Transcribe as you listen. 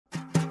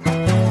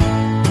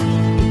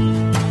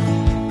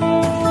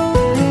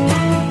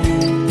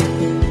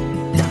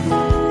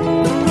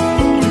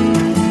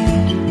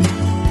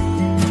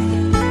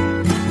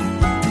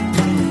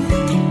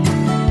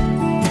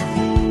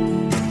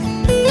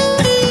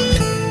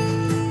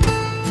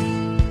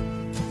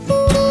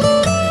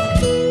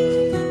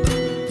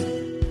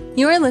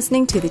You are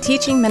listening to the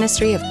teaching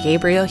ministry of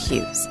Gabriel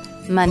Hughes.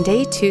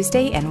 Monday,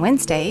 Tuesday, and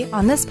Wednesday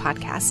on this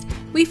podcast,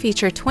 we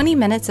feature 20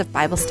 minutes of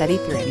Bible study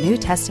through a New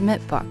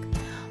Testament book.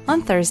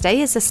 On Thursday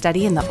is a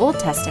study in the Old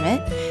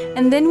Testament,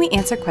 and then we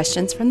answer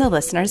questions from the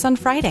listeners on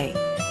Friday.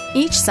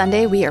 Each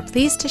Sunday, we are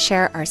pleased to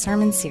share our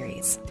sermon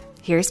series.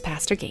 Here's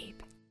Pastor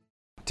Gabe.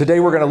 Today,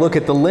 we're going to look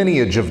at the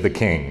lineage of the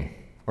King.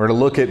 We're going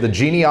to look at the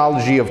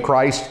genealogy of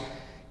Christ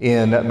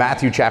in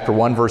Matthew chapter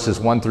 1, verses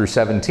 1 through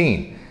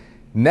 17.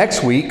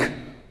 Next week,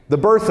 the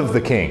birth of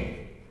the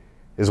King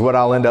is what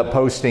I'll end up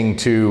posting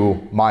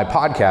to my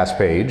podcast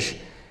page.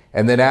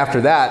 And then after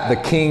that, the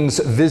kings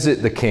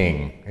visit the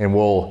King, and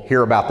we'll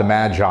hear about the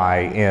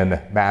Magi in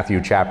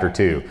Matthew chapter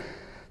 2.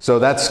 So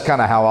that's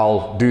kind of how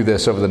I'll do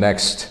this over the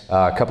next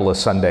couple of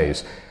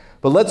Sundays.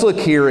 But let's look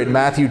here at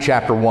Matthew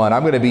chapter 1.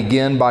 I'm going to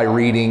begin by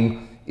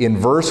reading in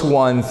verse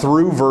 1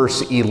 through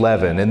verse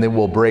 11, and then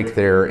we'll break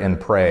there and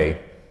pray.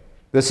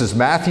 This is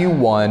Matthew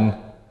 1,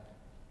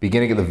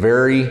 beginning at the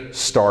very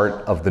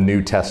start of the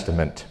New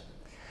Testament.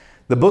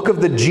 The book of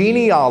the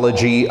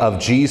genealogy of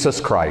Jesus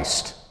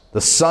Christ,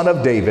 the son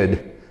of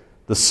David,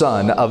 the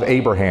son of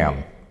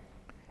Abraham.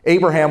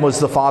 Abraham was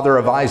the father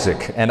of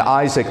Isaac, and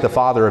Isaac the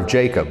father of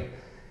Jacob,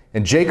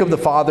 and Jacob the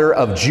father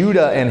of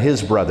Judah and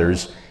his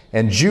brothers,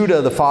 and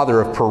Judah the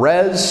father of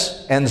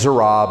Perez and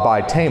Zerah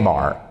by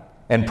Tamar,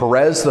 and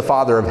Perez the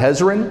father of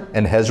Hezron,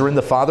 and Hezron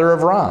the father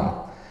of Ram,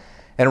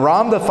 and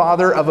Ram the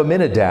father of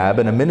Amminadab,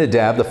 and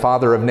Amminadab the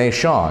father of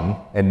Nahshon,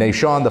 and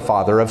Nahshon the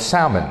father of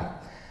Salmon,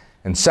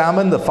 and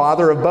Salmon the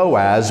father of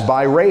Boaz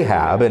by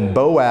Rahab, and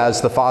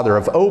Boaz the father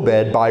of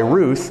Obed by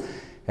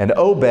Ruth, and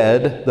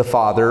Obed the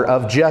father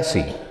of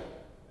Jesse,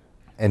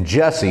 and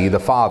Jesse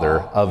the father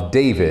of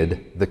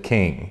David the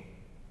king.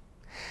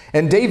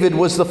 And David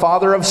was the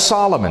father of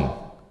Solomon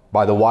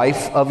by the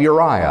wife of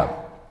Uriah,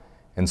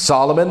 and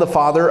Solomon the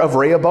father of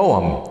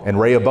Rehoboam,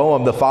 and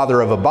Rehoboam the father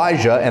of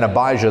Abijah, and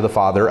Abijah the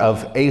father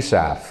of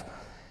Asaph,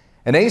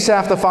 and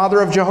Asaph the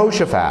father of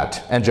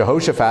Jehoshaphat, and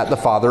Jehoshaphat the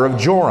father of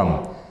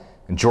Joram,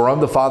 and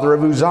Joram the father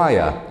of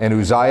Uzziah, and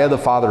Uzziah the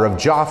father of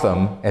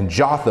Jotham, and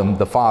Jotham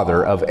the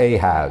father of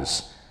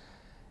Ahaz,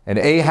 and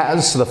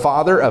Ahaz the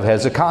father of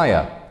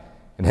Hezekiah,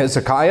 and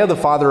Hezekiah the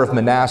father of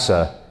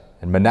Manasseh,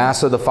 and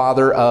Manasseh the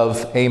father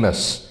of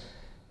Amos,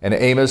 and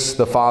Amos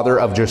the father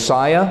of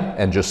Josiah,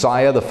 and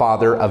Josiah the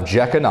father of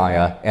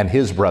Jeconiah and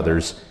his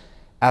brothers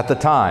at the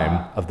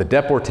time of the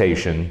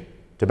deportation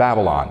to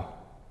Babylon.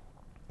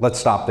 Let's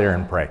stop there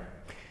and pray.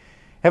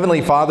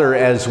 Heavenly Father,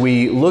 as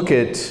we look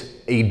at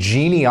a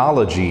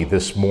genealogy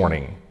this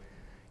morning,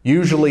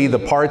 usually the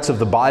parts of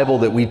the Bible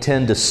that we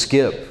tend to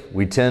skip,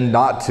 we tend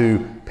not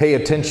to pay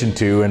attention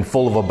to, and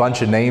full of a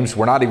bunch of names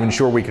we're not even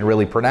sure we can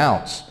really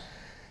pronounce.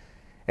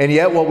 And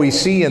yet what we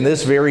see in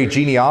this very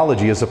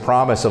genealogy is a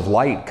promise of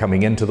light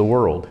coming into the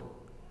world,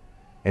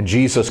 and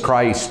Jesus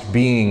Christ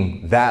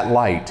being that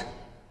light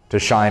to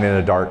shine in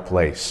a dark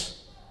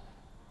place.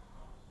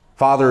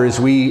 Father, as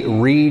we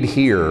read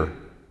here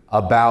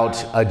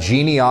about a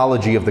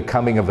genealogy of the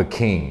coming of a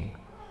king,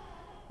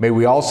 may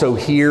we also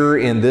hear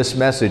in this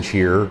message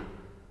here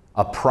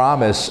a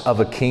promise of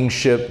a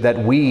kingship that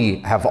we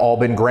have all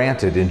been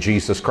granted in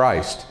Jesus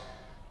Christ,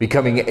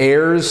 becoming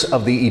heirs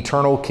of the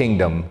eternal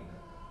kingdom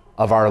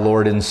of our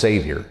Lord and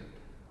Savior,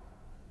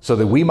 so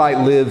that we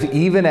might live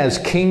even as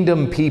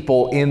kingdom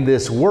people in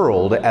this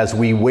world as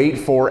we wait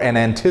for and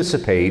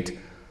anticipate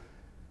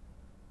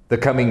the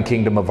coming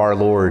kingdom of our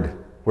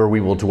Lord, where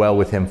we will dwell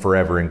with him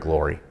forever in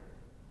glory.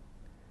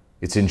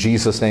 It's in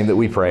Jesus' name that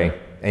we pray.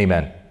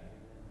 Amen.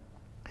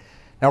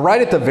 Now,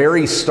 right at the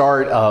very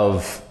start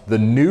of the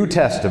New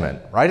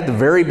Testament, right at the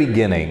very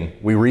beginning,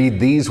 we read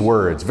these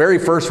words, very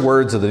first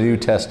words of the New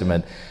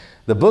Testament: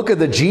 the book of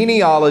the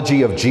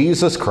genealogy of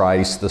Jesus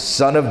Christ, the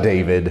son of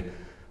David,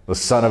 the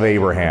son of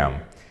Abraham.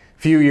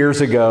 A few years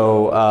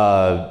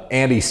ago,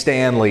 Andy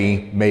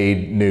Stanley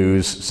made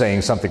news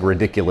saying something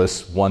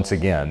ridiculous once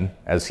again,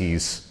 as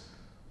he's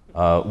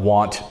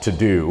wont to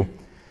do.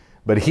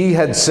 But he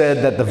had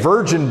said that the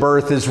virgin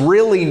birth is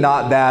really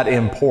not that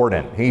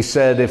important. He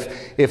said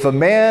if a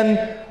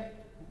man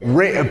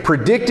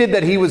predicted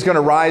that he was going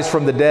to rise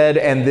from the dead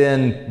and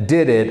then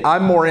did it,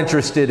 I'm more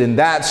interested in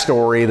that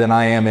story than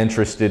I am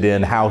interested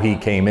in how he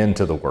came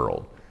into the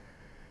world.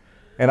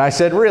 And I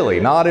said,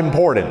 really, not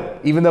important,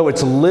 even though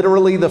it's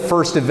literally the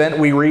first event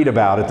we read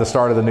about at the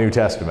start of the New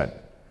Testament.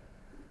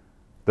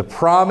 The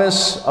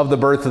promise of the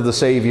birth of the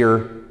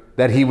Savior,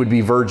 that he would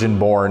be virgin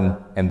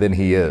born, and then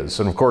he is.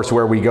 And of course,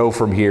 where we go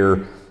from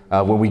here,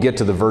 when we get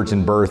to the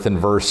virgin birth in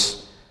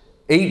verse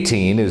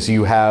 18, is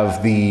you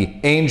have the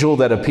angel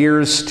that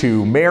appears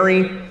to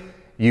Mary,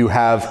 you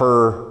have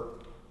her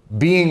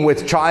being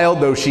with child,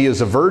 though she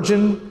is a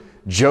virgin,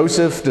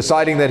 Joseph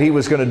deciding that he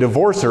was going to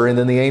divorce her, and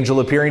then the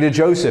angel appearing to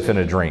Joseph in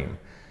a dream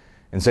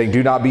and saying,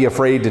 "Do not be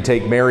afraid to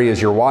take Mary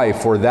as your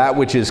wife, for that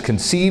which is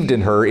conceived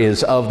in her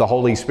is of the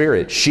Holy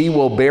Spirit. She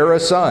will bear a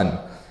son,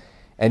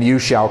 and you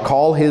shall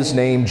call his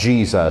name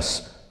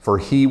Jesus, for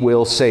he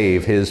will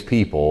save his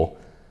people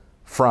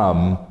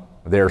from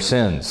their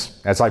sins.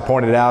 As I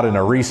pointed out in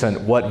a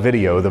recent What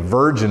video, the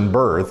virgin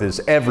birth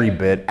is every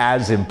bit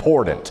as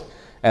important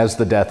as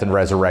the death and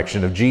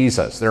resurrection of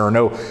Jesus. There are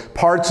no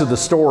parts of the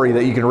story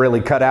that you can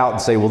really cut out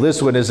and say, well,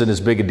 this one isn't as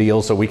big a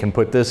deal, so we can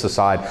put this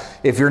aside.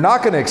 If you're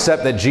not going to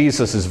accept that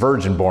Jesus is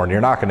virgin born,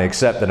 you're not going to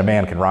accept that a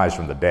man can rise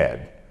from the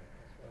dead.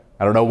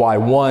 I don't know why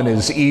one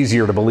is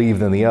easier to believe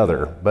than the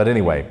other, but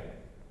anyway.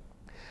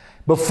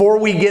 Before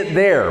we get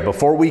there,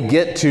 before we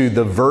get to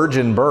the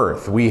virgin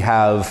birth, we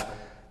have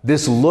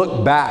this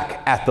look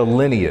back at the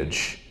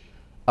lineage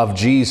of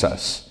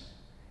Jesus.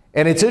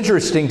 And it's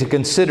interesting to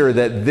consider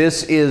that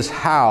this is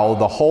how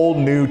the whole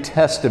New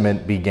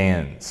Testament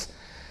begins.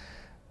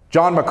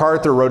 John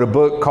MacArthur wrote a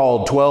book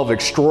called 12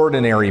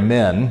 Extraordinary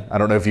Men. I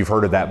don't know if you've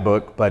heard of that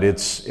book, but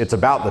it's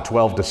about the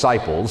 12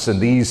 disciples and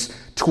these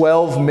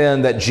 12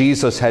 men that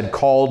Jesus had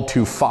called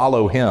to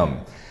follow him.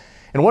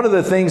 And one of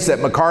the things that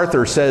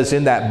MacArthur says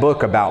in that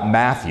book about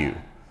Matthew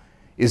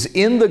is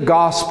in the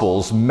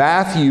Gospels,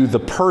 Matthew, the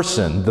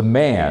person, the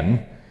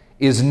man,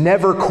 is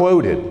never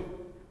quoted.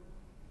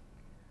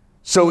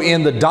 So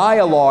in the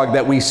dialogue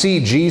that we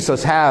see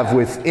Jesus have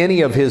with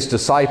any of his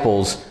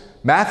disciples,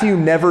 Matthew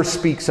never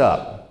speaks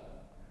up.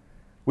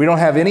 We don't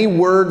have any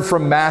word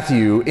from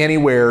Matthew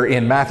anywhere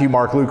in Matthew,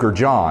 Mark, Luke, or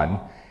John.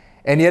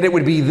 And yet it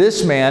would be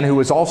this man who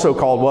was also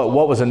called,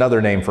 what was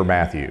another name for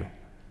Matthew?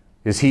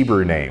 His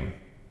Hebrew name.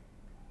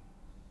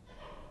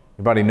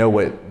 Anybody know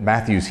what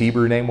Matthew's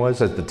Hebrew name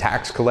was as the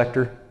tax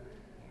collector?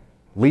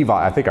 Levi,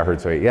 I think I heard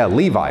say, yeah,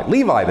 Levi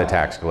the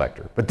tax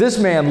collector. But this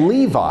man,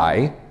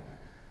 Levi,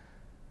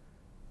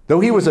 though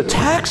he was a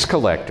tax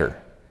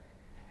collector,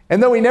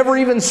 and though he never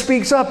even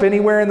speaks up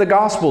anywhere in the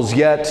Gospels,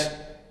 yet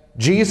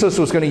Jesus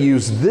was going to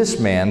use this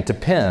man to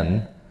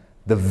pen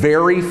the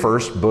very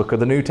first book of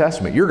the New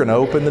Testament. You're going to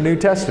open the New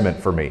Testament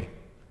for me.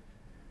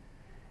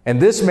 And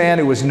this man,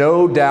 who was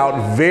no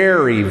doubt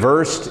very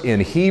versed in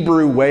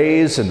Hebrew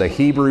ways and the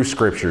Hebrew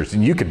scriptures,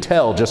 and you could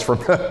tell just from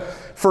the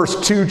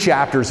first 2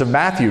 chapters of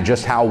Matthew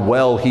just how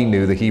well he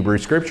knew the Hebrew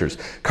scriptures,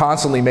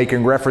 constantly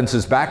making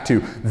references back to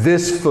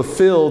this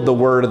fulfilled the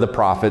word of the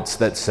prophets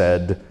that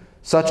said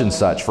such and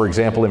such. For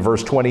example, in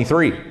verse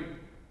 23,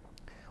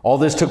 all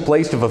this took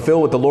place to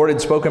fulfill what the Lord had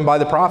spoken by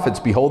the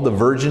prophets. Behold, the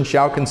virgin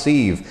shall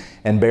conceive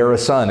and bear a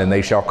son, and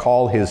they shall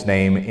call his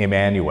name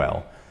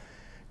Emmanuel.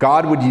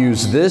 God would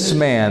use this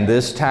man,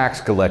 this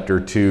tax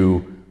collector,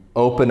 to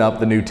open up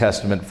the New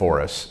Testament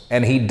for us.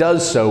 And he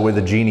does so with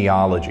a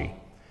genealogy.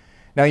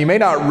 Now, you may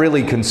not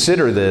really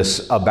consider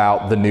this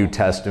about the New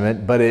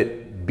Testament, but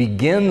it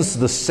begins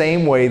the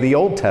same way the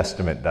Old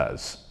Testament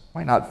does. You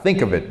might not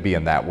think of it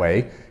being that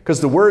way, because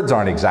the words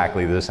aren't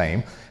exactly the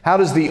same. How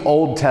does the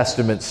Old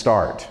Testament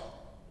start?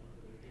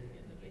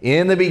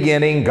 In the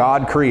beginning,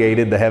 God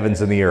created the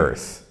heavens and the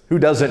earth. Who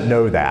doesn't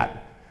know that?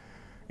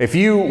 If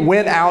you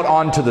went out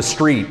onto the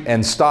street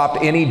and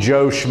stopped any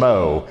Joe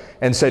Schmo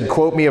and said,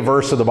 quote me a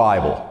verse of the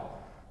Bible,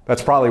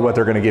 that's probably what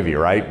they're going to give you,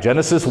 right?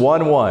 Genesis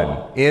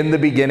 1:1, in the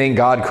beginning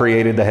God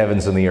created the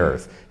heavens and the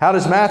earth. How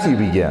does Matthew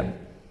begin?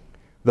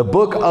 The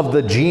book of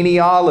the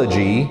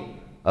genealogy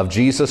of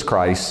Jesus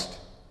Christ,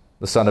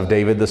 the son of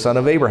David, the son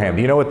of Abraham.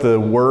 Do you know what the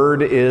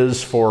word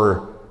is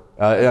for,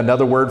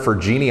 another word for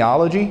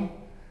genealogy?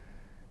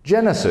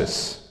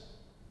 Genesis.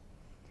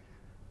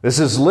 This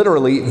is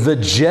literally the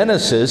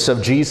genesis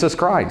of Jesus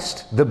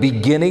Christ, the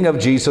beginning of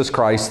Jesus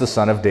Christ, the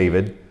son of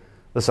David,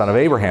 the son of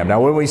Abraham.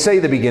 Now, when we say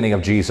the beginning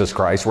of Jesus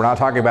Christ, we're not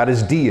talking about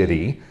his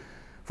deity,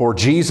 for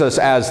Jesus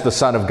as the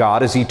Son of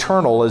God is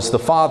eternal as the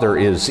Father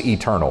is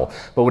eternal.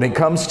 But when it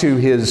comes to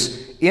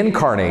his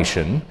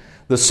incarnation,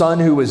 the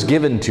Son who was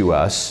given to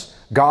us,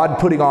 God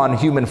putting on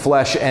human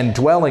flesh and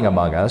dwelling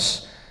among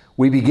us,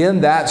 we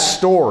begin that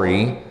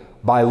story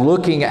by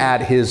looking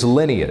at his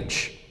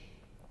lineage.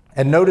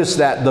 And notice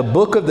that the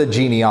book of the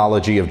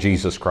genealogy of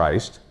Jesus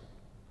Christ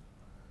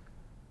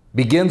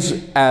begins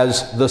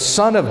as the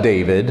son of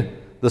David,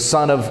 the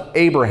son of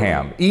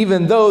Abraham,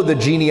 even though the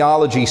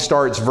genealogy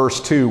starts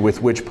verse 2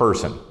 with which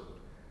person?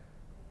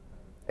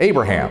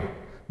 Abraham.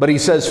 But he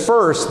says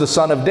first the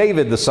son of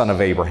David, the son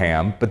of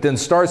Abraham, but then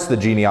starts the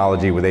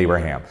genealogy with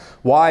Abraham.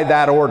 Why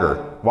that order?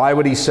 Why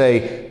would he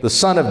say the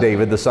son of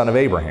David, the son of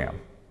Abraham?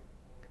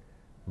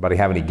 Anybody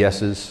have any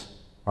guesses?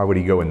 Why would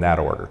he go in that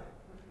order?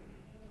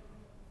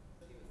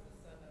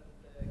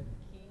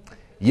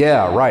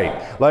 Yeah,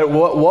 right. Like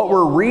what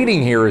we're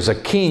reading here is a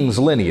king's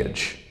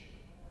lineage.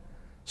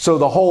 So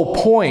the whole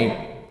point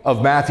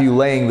of Matthew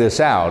laying this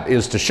out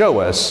is to show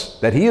us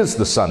that he is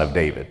the son of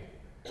David.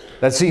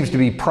 That seems to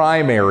be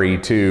primary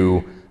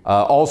to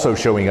also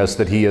showing us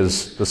that he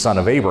is the son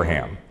of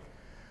Abraham.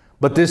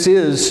 But this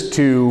is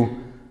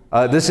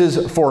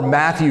for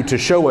Matthew to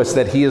show us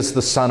that he is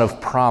the son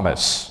of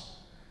promise.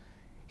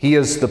 He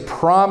is the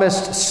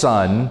promised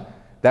son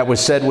that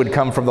was said would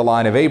come from the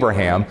line of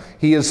Abraham.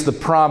 He is the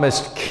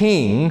promised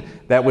king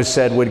that was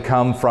said would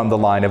come from the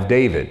line of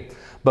David.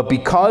 But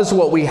because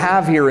what we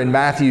have here in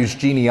Matthew's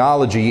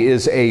genealogy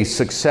is a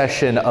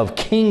succession of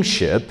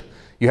kingship,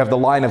 you have the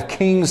line of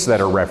kings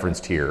that are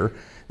referenced here,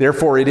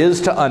 Therefore, it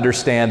is to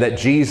understand that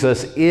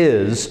Jesus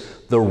is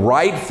the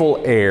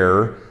rightful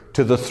heir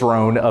to the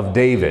throne of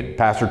David.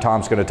 Pastor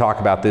Tom's going to talk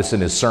about this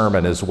in his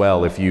sermon as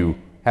well if you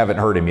haven't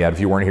heard him yet, if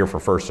you weren't here for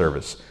first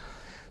service.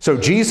 So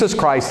Jesus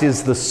Christ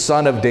is the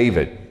Son of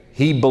David.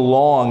 He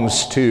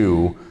belongs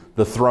to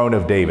the throne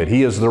of David.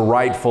 He is the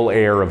rightful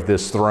heir of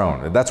this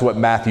throne. And that's what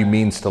Matthew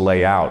means to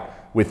lay out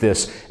with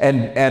this.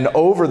 And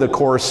over the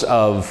course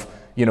of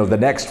the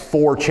next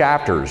 4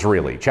 chapters,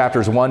 really,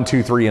 chapters 1,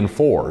 2, 3, and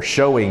 4,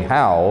 showing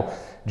how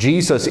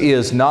Jesus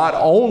is not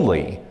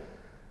only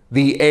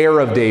the heir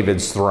of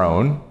David's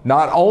throne,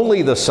 not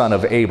only the son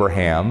of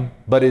Abraham,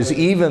 but is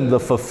even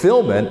the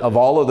fulfillment of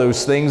all of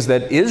those things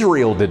that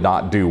Israel did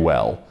not do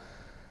well.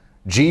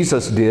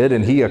 Jesus did,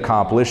 and he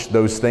accomplished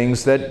those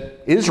things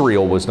that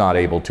Israel was not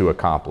able to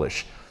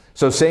accomplish.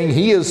 So saying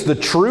he is the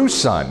true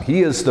son,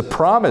 he is the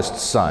promised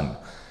son,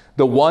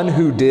 the one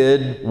who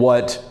did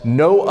what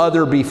no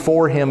other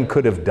before him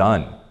could have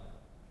done.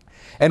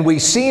 And we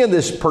see in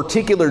this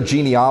particular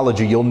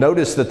genealogy, you'll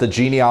notice that the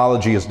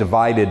genealogy is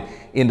divided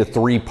into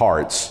 3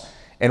 parts.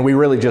 And we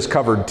really just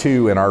covered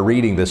 2 in our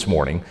reading this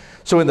morning.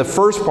 So in the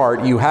first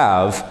part, you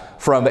have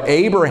from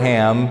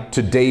Abraham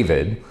to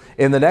David.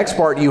 In the next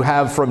part, you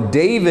have from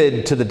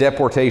David to the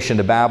deportation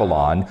to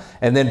Babylon.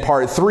 And then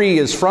part 3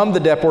 is from the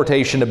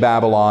deportation to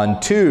Babylon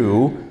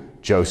to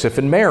Joseph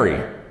and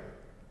Mary,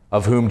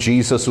 of whom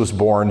Jesus was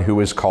born, who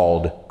is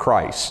called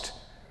Christ.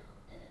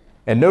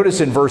 And notice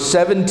in verse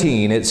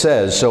 17, it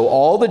says, "So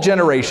all the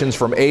generations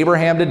from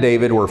Abraham to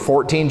David were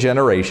 14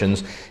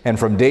 generations, and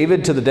from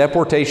David to the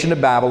deportation to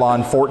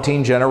Babylon,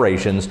 14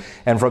 generations,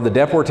 and from the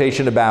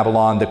deportation to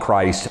Babylon to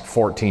Christ,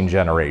 14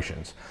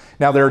 generations."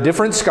 Now, there are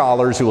different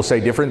scholars who will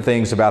say different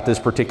things about this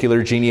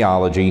particular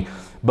genealogy,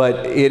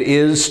 but it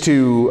is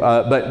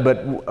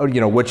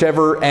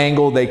whichever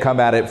angle they come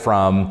at it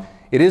from,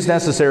 it is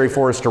necessary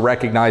for us to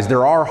recognize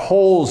there are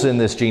holes in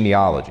this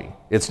genealogy.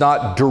 It's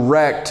not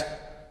direct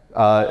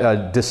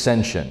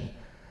dissension,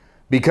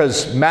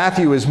 because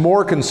Matthew is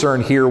more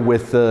concerned here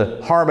with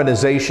the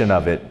harmonization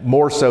of it,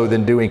 more so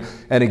than doing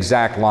an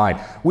exact line.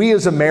 We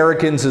as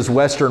Americans, as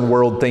Western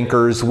world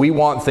thinkers, we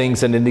want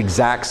things in an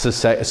exact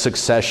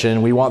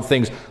succession. We want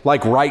things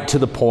like right to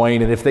the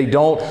point, and if they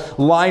don't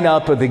line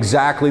up with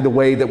exactly the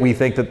way that we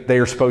think that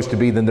they're supposed to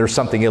be, then there's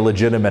something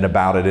illegitimate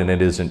about it and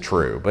it isn't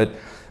true. But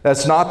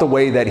that's not the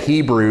way that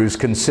Hebrews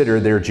consider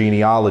their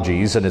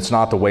genealogies, and it's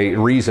not the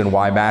reason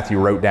why Matthew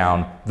wrote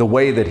down the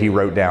way that he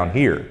wrote down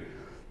here.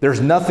 There's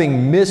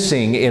nothing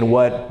missing in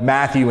what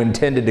Matthew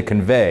intended to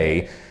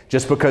convey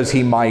just because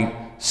he might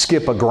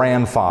skip a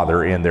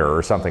grandfather in there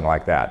or something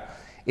like that.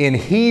 In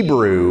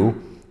Hebrew,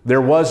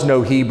 there was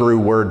no Hebrew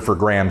word for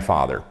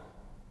grandfather.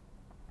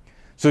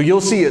 So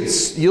you'll see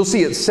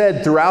it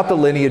said throughout the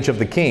lineage of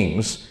the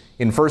kings,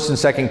 in 1st and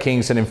 2nd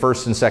Kings and in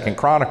 1st and 2nd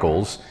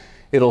Chronicles.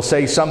 It'll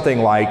say something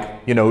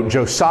like,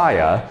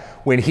 Josiah,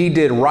 when he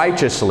did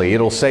righteously,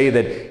 it'll say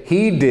that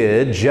he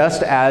did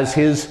just as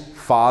his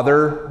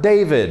father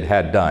David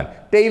had done.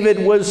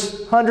 David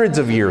was hundreds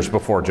of years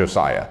before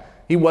Josiah.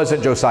 He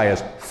wasn't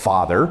Josiah's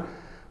father,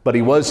 but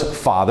he was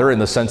father in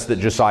the sense that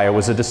Josiah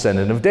was a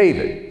descendant of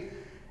David.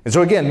 And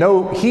so again,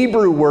 no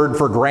Hebrew word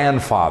for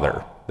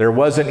grandfather. There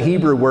wasn't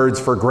Hebrew words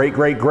for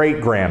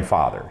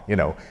great-great-great-grandfather,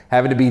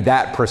 having to be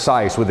that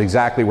precise with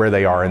exactly where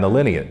they are in the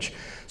lineage.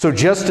 So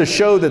just to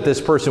show that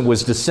this person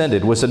was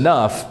descended was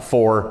enough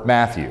for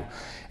Matthew.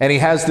 And he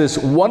has this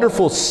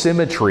wonderful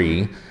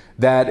symmetry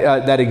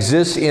that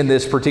exists in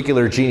this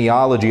particular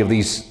genealogy of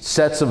these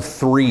sets of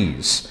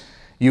 3s.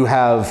 You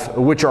have,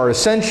 which are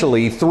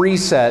essentially 3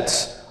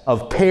 sets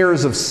of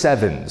pairs of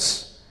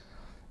 7s,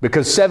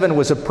 because 7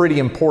 was a pretty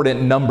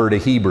important number to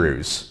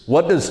Hebrews.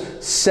 What does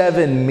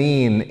 7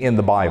 mean in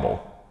the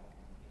Bible?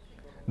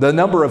 The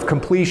number of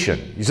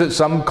completion.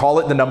 Some call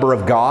it the number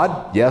of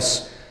God.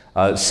 Yes.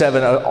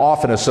 7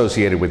 often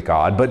associated with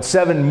God, but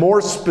 7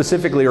 more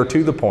specifically or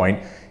to the point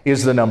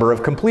is the number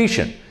of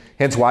completion.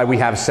 Hence why we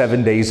have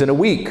 7 days in a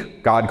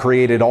week. God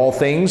created all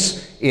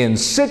things in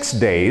 6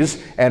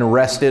 days and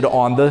rested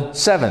on the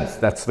 7th.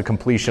 That's the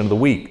completion of the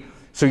week.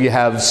 So you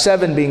have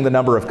 7 being the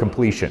number of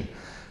completion.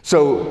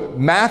 So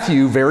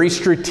Matthew very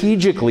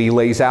strategically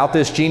lays out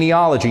this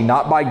genealogy,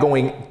 not by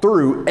going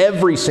through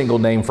every single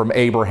name from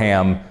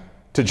Abraham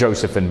to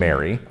Joseph and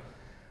Mary,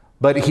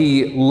 but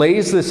he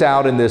lays this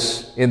out in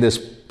this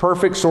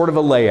perfect sort of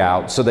a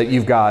layout so that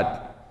you've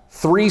got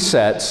 3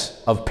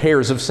 sets of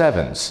pairs of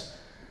 7s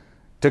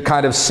to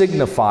kind of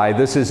signify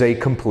this is a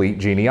complete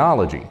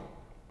genealogy.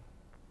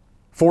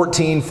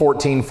 14,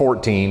 14,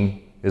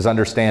 14 is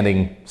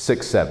understanding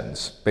 6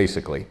 sevens,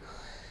 basically.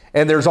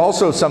 And there's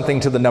also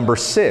something to the number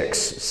 6.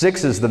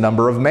 6 is the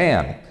number of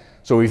man.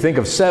 So we think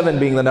of 7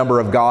 being the number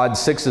of God,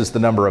 6 is the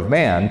number of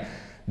man.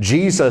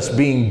 Jesus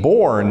being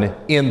born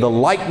in the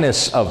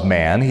likeness of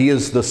man, he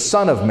is the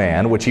Son of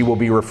Man, which he will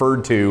be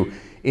referred to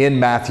in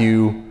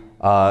Matthew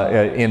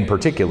in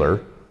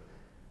particular.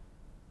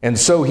 And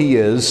so he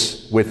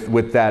is,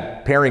 with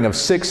that pairing of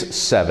 6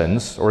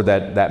 sevens, or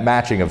that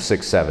matching of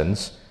 6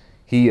 sevens,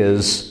 he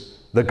is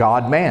the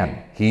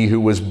God-man, he who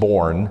was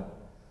born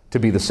to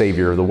be the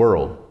Savior of the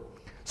world.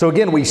 So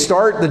again, we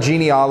start the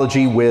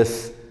genealogy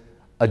with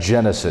a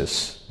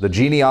Genesis, the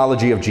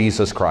genealogy of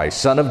Jesus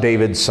Christ, son of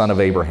David, son of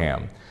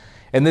Abraham.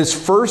 And this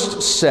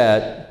first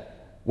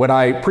set, when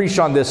I preached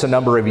on this a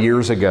number of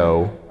years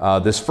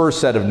ago, this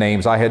first set of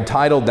names, I had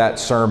titled that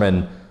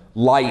sermon,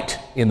 Light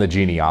in the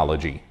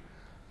Genealogy.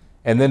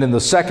 And then in the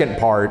second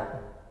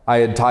part, I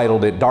had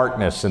titled it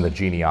Darkness in the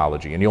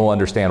Genealogy. And you'll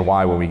understand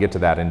why when we get to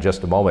that in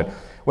just a moment.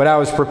 When I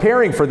was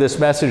preparing for this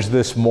message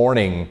this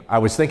morning, I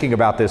was thinking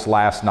about this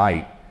last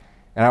night.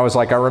 And I was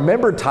like, I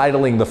remember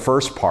titling the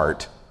first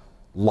part,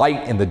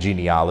 Light in the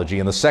Genealogy,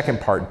 and the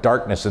second part,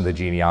 Darkness in the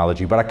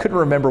Genealogy, but I couldn't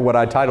remember what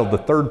I titled the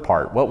third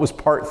part. What was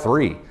part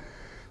 3?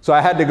 So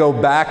I had to go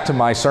back to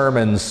my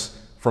sermons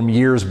from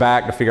years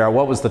back to figure out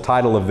what was the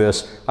title of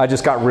this. I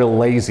just got real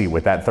lazy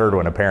with that third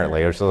one,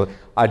 apparently. So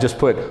I just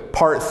put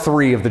part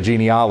 3 of the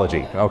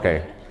genealogy.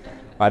 Okay.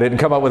 I didn't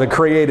come up with a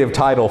creative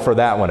title for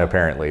that one,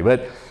 apparently.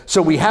 But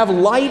so we have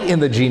light in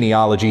the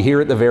genealogy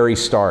here at the very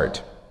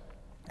start.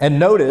 And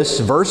notice,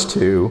 verse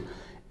 2,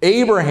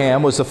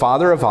 Abraham was the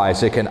father of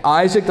Isaac, and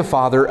Isaac the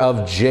father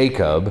of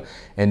Jacob,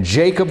 and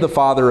Jacob the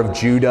father of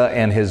Judah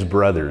and his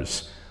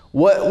brothers.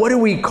 What do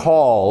we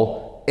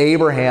call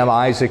Abraham,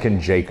 Isaac,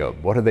 and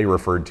Jacob? What are they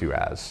referred to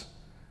as?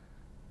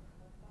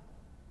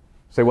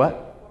 Say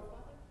what?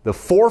 The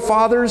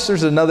forefathers?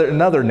 There's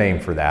another name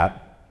for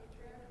that.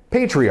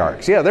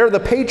 Patriarchs. Yeah, they're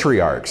the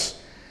patriarchs.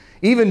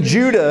 Even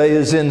Judah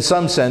is in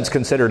some sense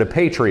considered a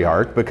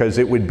patriarch because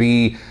it would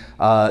be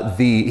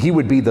he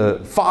would be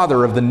the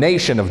father of the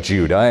nation of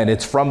Judah, and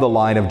it's from the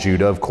line of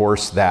Judah, of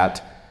course,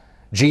 that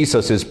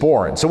Jesus is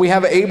born. So we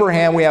have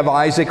Abraham, we have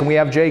Isaac, and we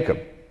have Jacob.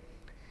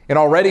 And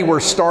already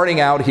we're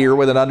starting out here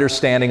with an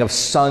understanding of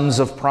sons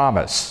of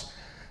promise.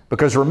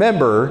 Because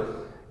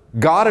remember,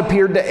 God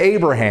appeared to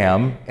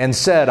Abraham and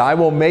said, I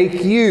will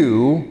make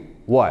you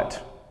what?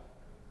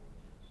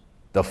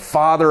 The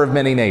father of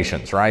many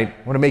nations, right?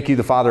 I want to make you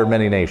the father of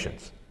many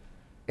nations.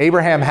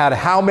 Abraham had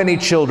how many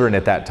children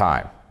at that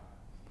time?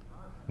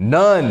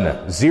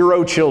 None.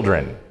 0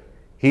 children.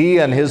 He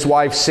and his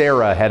wife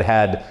Sarah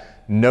had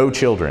no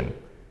children.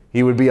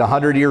 He would be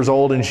 100 years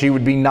old and she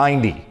would be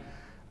 90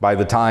 by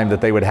the time that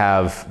they would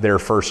have their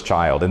first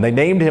child. And they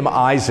named him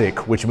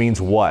Isaac, which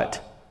means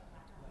what?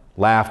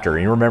 Laughter.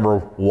 And you remember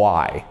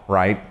why,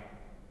 right?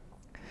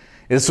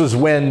 This was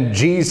when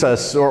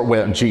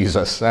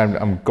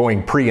I'm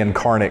going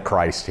pre-incarnate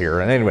Christ here.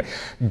 And anyway,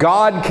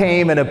 God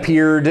came and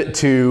appeared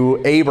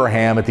to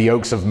Abraham at the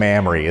Oaks of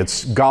Mamre.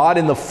 It's God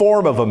in the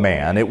form of a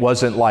man. It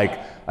wasn't like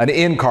an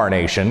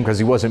incarnation because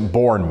he wasn't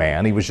born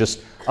man. He was just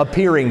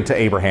appearing to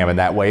Abraham in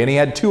that way. And he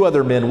had 2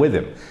 other men with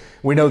him.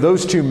 We know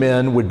those 2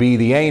 men would be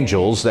the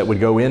angels that would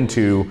go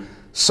into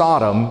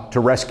Sodom to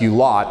rescue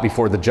Lot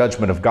before the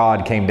judgment of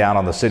God came down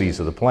on the cities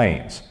of the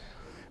plains.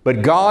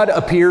 But God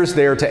appears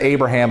there to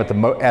Abraham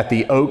at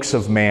the Oaks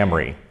of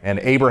Mamre. And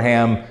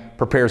Abraham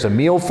prepares a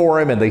meal for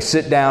him, and they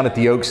sit down at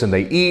the oaks and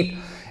they eat.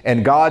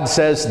 And God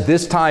says,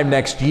 this time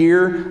next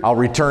year, I'll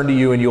return to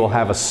you and you'll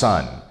have a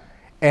son.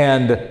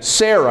 And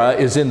Sarah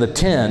is in the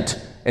tent,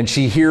 and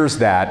she hears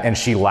that, and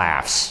she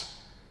laughs.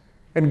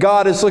 And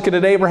God is looking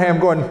at Abraham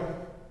going,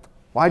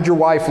 why'd your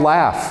wife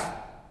laugh?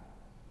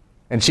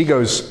 And she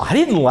goes, I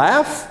didn't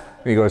laugh.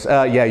 And he goes,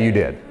 yeah, you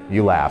did.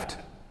 You laughed.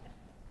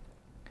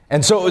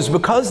 And so it was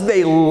because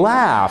they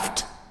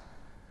laughed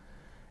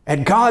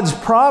at God's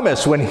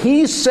promise. When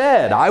he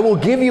said, I will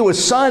give you a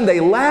son,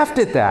 they laughed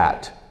at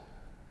that.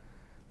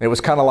 It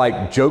was kind of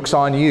like joke's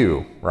on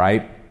you,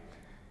 right?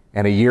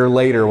 And a year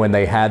later, when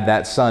they had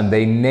that son,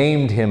 they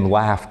named him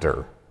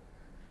Laughter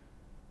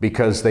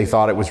because they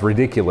thought it was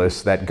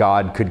ridiculous that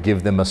God could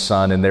give them a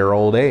son in their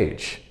old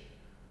age.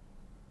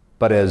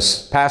 But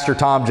as Pastor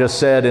Tom just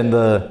said in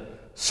the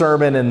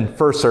sermon in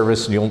first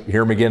service, and you'll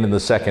hear him again in the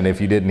second if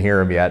you didn't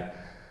hear him yet,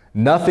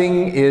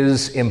 nothing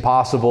is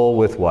impossible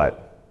with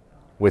what?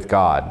 With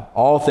God.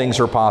 All things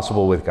are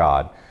possible with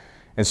God.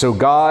 And so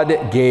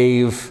God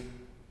gave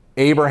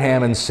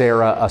Abraham and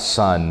Sarah a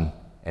son,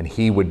 and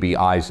he would be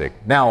Isaac.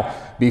 Now,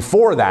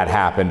 before that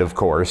happened, of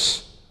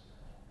course,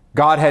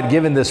 God had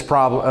given this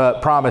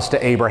promise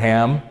to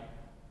Abraham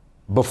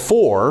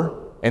before,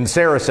 and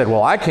Sarah said,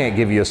 well, I can't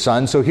give you a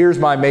son, so here's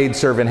my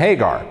maidservant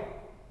Hagar.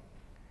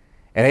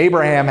 And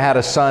Abraham had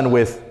a son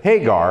with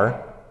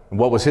Hagar. And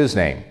what was his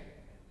name?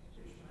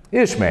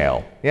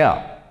 Ishmael.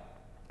 Yeah.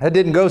 That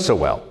didn't go so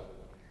well.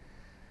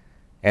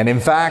 And in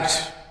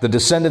fact, the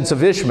descendants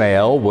of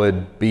Ishmael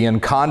would be in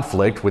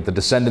conflict with the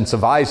descendants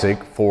of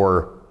Isaac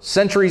for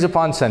centuries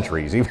upon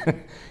centuries,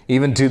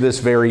 even to this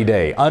very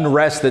day.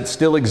 Unrest that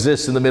still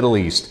exists in the Middle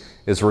East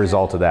is a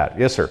result of that.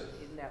 Yes, sir?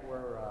 Isn't that where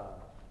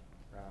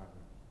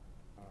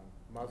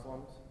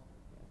Muslims?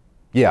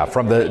 Yeah,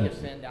 from the...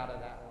 descend out of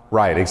that line?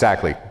 Right,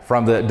 exactly.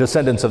 From the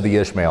descendants of the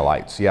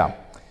Ishmaelites, yeah.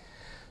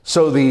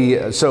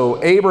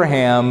 So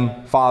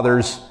Abraham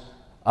fathers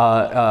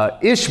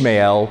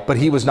Ishmael, but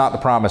he was not the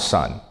promised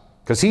son,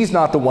 because he's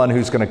not the one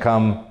who's going to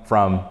come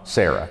from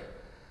Sarah.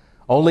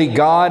 Only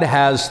God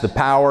has the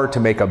power to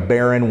make a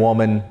barren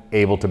woman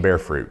able to bear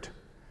fruit.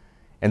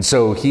 And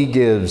so he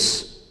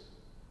gives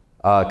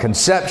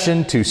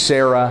conception to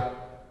Sarah,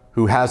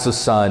 who has a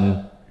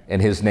son,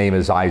 and his name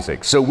is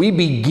Isaac. So we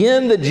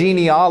begin the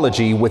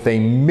genealogy with a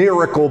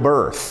miracle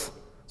birth.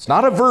 It's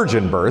not a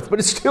virgin birth, but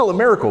it's still a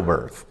miracle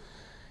birth.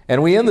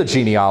 And we end the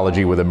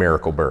genealogy with a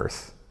miracle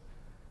birth,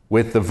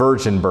 with the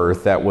virgin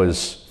birth that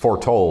was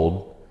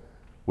foretold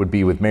would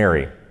be with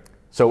Mary.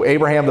 So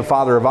Abraham, the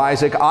father of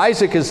Isaac.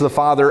 Isaac is the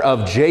father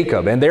of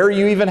Jacob. And there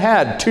you even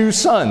had two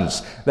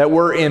sons that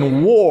were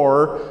in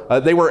war.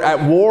 They were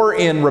at war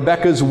in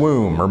Rebekah's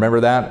womb.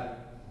 Remember that?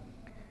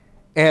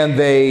 And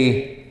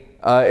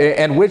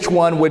and which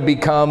one would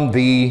become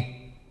the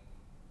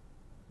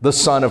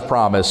son of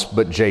promise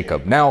but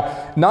Jacob?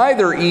 Now,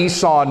 neither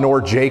Esau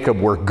nor Jacob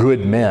were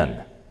good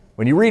men.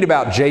 When you read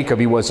about Jacob,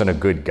 he wasn't a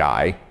good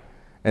guy.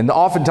 And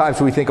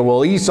oftentimes we think,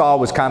 well, Esau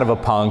was kind of a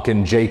punk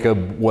and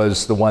Jacob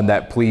was the one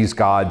that pleased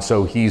God,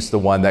 so he's the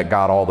one that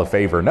got all the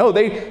favor. No,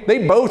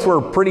 they both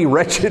were pretty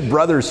wretched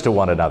brothers to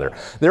one another.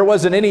 There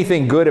wasn't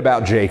anything good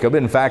about Jacob.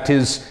 In fact,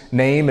 his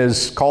name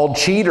is called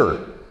cheater.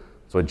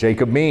 That's what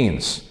Jacob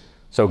means.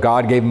 So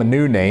God gave him a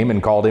new name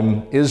and called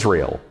him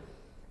Israel.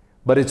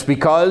 But it's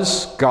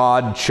because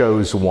God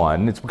chose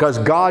one. It's because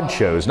God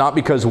chose, not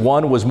because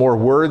one was more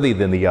worthy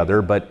than the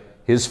other, but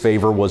his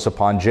favor was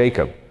upon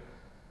Jacob.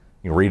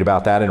 You read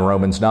about that in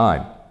Romans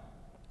 9.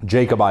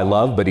 Jacob I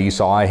loved, but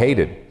Esau I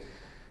hated.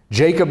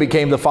 Jacob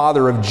became the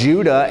father of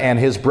Judah and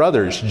his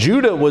brothers.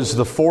 Judah was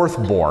the fourth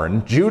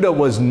born. Judah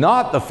was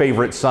not the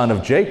favorite son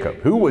of Jacob.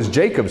 Who was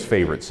Jacob's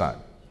favorite son?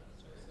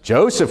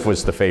 Joseph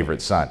was the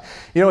favorite son.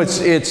 You know,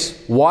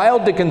 it's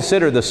wild to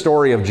consider the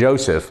story of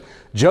Joseph.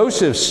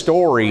 Joseph's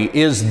story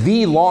is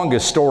the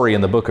longest story in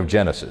the book of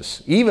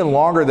Genesis, even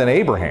longer than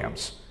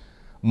Abraham's.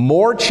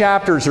 More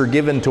chapters are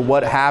given to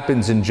what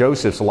happens in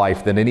Joseph's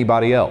life than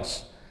anybody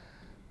else.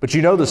 But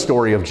you know the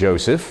story of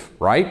Joseph,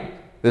 right?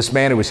 This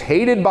man who was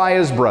hated by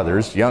his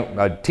brothers,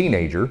 a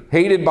teenager,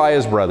 hated by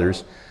his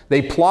brothers.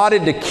 They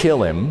plotted to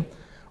kill him.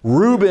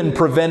 Reuben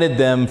prevented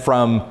them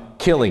from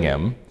killing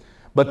him,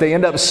 but they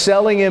end up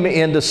selling him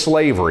into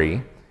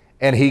slavery,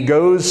 and he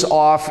goes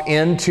off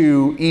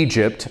into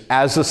Egypt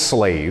as a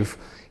slave.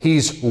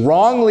 He's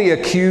wrongly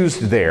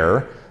accused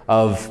there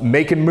of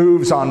making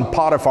moves on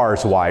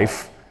Potiphar's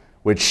wife,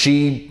 which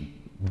she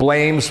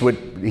blames what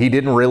he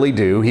didn't really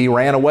do. He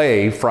ran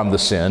away from the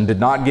sin, did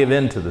not give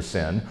in to the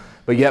sin,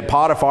 but yet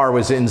Potiphar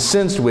was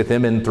incensed with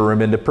him and threw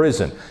him into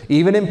prison.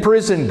 Even in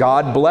prison,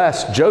 God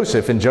blessed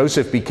Joseph, and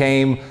Joseph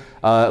became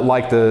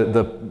like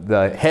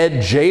the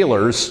head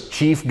jailer's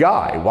chief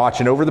guy,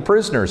 watching over the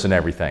prisoners and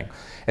everything.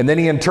 And then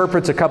he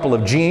interprets a couple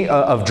of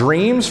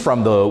dreams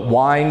from the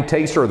wine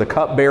taster or the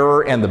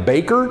cupbearer and the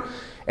baker.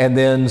 And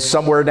then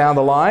somewhere down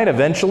the line,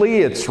 eventually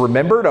it's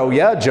remembered, oh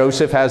yeah,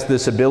 Joseph has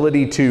this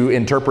ability to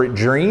interpret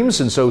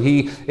dreams. And so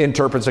he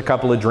interprets a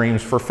couple of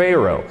dreams for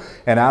Pharaoh.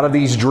 And out of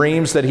these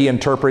dreams that he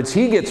interprets,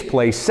 he gets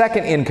placed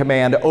second in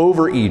command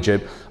over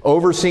Egypt,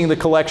 overseeing the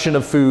collection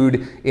of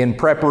food in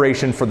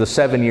preparation for the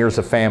 7 years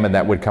of famine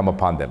that would come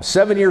upon them.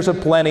 7 years of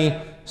plenty,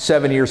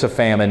 7 years of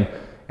famine.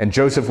 And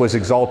Joseph was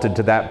exalted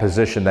to that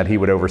position that he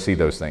would oversee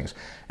those things.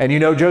 And you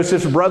know,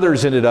 Joseph's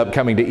brothers ended up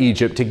coming to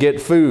Egypt to get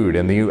food.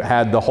 And you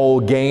had the whole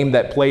game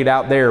that played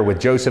out there with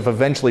Joseph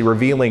eventually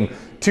revealing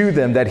to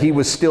them that he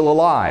was still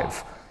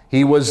alive.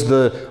 He was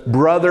the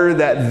brother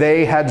that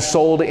they had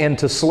sold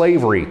into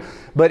slavery.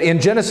 But in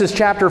Genesis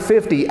chapter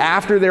 50,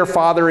 after their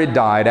father had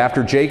died,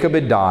 after Jacob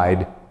had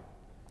died,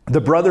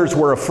 the brothers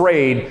were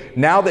afraid,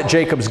 now that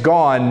Jacob's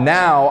gone,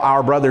 now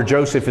our brother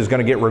Joseph is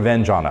going to get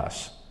revenge on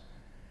us.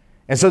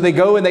 And so they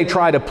go and they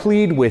try to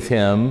plead with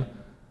him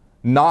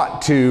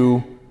not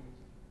to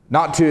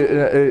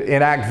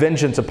enact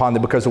vengeance upon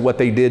them because of what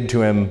they did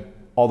to him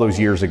all those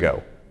years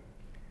ago.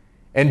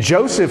 And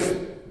Joseph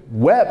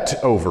wept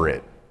over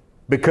it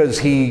because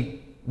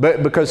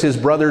his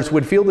brothers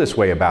would feel this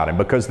way about him,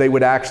 because they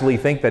would actually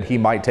think that he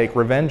might take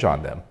revenge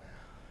on them.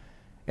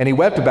 And he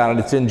wept about it.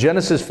 It's in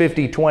Genesis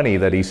 50:20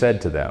 that he said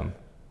to them,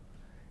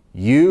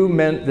 "You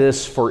meant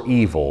this for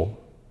evil,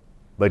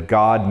 but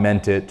God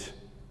meant it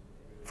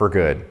for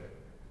good,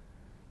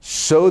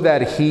 so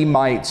that he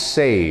might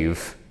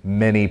save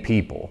many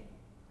people."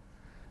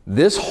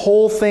 This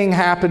whole thing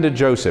happened to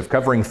Joseph,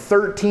 covering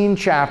 13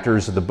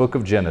 chapters of the book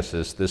of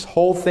Genesis. This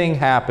whole thing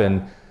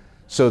happened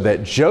so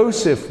that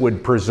Joseph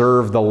would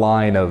preserve the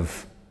line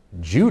of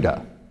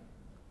Judah,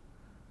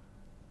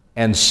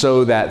 and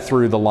so that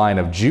through the line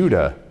of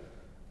Judah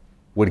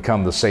would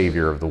come the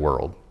Savior of the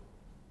world.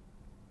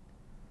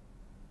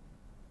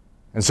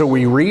 And so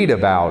we read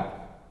about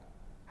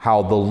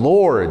how the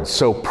Lord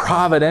so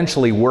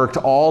providentially worked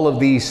all of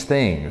these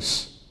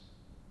things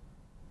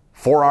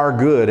for our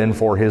good and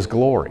for his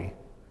glory,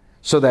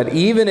 so that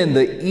even in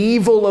the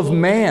evil of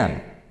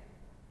man,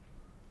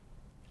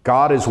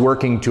 God is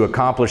working to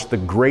accomplish the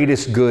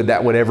greatest good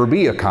that would ever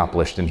be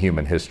accomplished in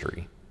human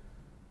history: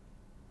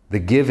 the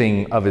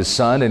giving of his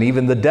Son and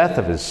even the death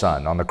of his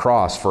Son on the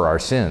cross for our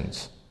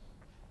sins.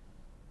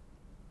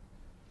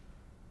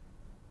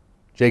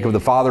 Jacob,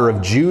 the father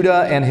of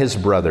Judah and his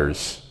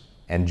brothers.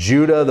 and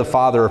Judah, the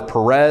father of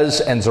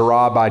Perez, and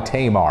Zerah by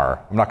Tamar.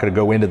 I'm not going to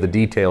go into the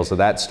details of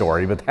that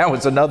story, but that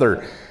was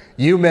another,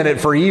 you meant it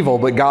for evil,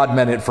 but God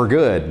meant it for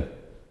good.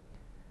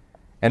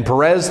 And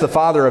Perez, the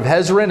father of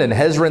Hezron, and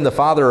Hezron, the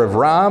father of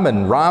Ram,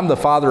 and Ram, the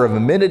father of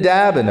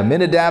Amminadab, and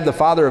Amminadab, the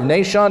father of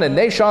Nahshon, and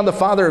Nahshon, the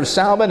father of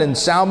Salmon, and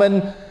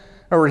Salmon.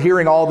 We're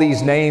hearing all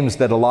these names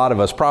that a lot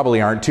of us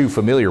probably aren't too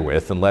familiar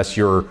with unless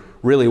you're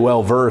really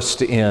well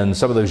versed in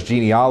some of those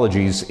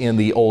genealogies in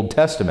the Old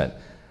Testament.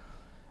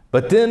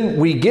 But then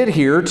we get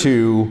here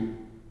to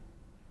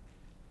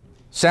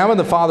Salmon,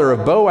 the father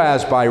of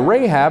Boaz by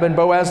Rahab, and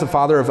Boaz, the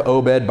father of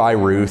Obed by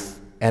Ruth,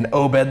 and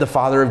Obed, the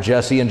father of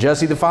Jesse, and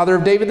Jesse, the father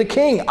of David the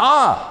king.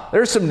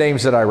 There's some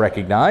names that I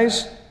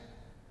recognize.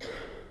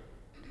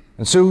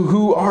 And so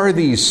who are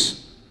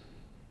these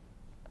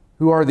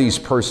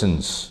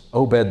persons?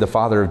 Obed, the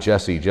father of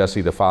Jesse,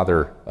 Jesse, the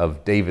father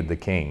of David the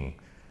king.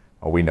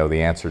 Well, we know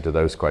the answer to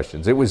those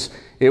questions. It was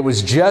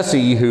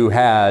Jesse who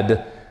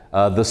had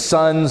the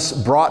sons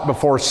brought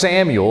before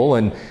Samuel,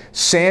 and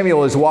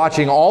Samuel is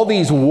watching all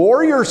these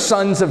warrior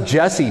sons of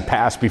Jesse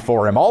pass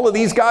before him. All of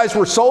these guys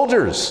were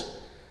soldiers.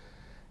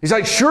 He's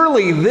like,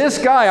 surely this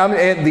guy,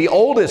 and the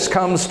oldest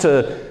comes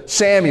to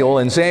Samuel,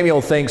 and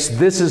Samuel thinks,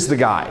 this is the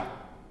guy.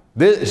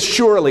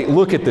 Surely,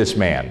 look at this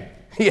man.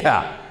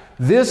 Yeah,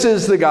 this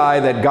is the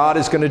guy that God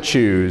is going to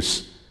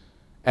choose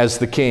as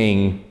the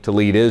king to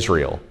lead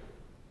Israel.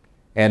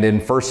 And in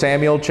 1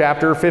 Samuel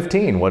chapter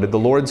 15, what did the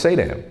Lord say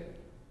to him?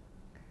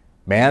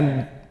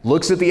 Man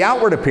looks at the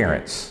outward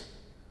appearance,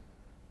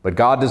 but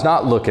God does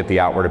not look at the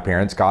outward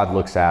appearance. God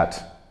looks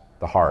at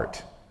the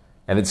heart.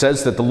 And it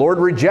says that the Lord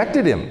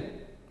rejected him.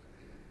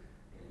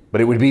 But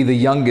it would be the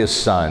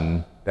youngest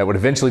son that would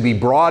eventually be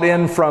brought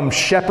in from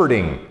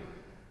shepherding.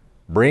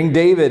 Bring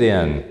David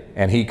in.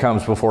 And he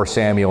comes before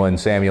Samuel, and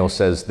Samuel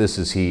says, this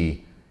is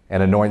he,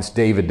 and anoints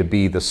David to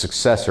be the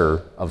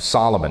successor of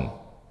successor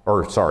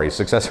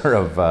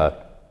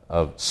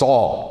of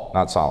Saul,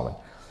 not Solomon.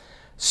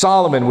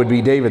 Solomon would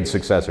be David's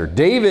successor.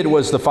 David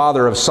was the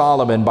father of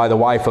Solomon by the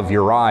wife of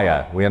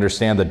Uriah. We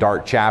understand the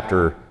dark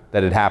chapter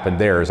that had happened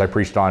there, as I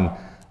preached on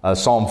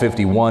Psalm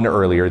 51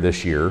 earlier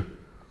this year.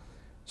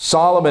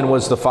 Solomon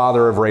was the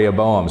father of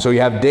Rehoboam. So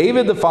you have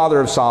David, the father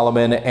of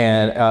Solomon,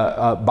 and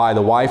by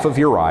the wife of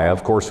Uriah,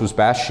 of course, was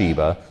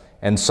Bathsheba,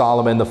 and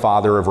Solomon, the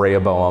father of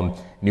Rehoboam.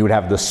 And you would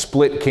have the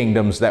split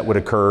kingdoms that would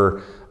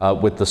occur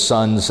with the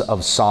sons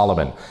of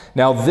Solomon.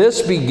 Now,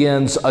 this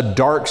begins a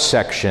dark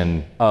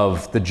section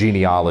of the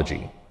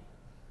genealogy.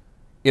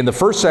 In the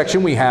first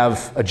section, we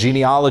have a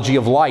genealogy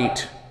of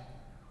light.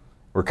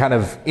 We're kind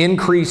of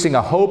increasing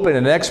a hope and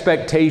an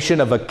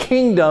expectation of a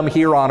kingdom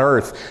here on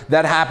earth.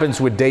 That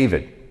happens with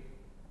David.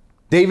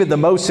 David, the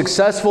most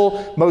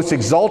successful, most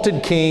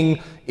exalted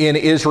king in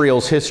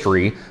Israel's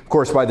history. Of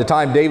course, by the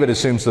time David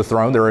assumes the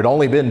throne, there had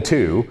only been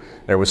two.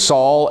 There was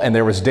Saul and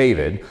there was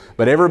David.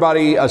 But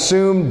everybody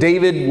assumed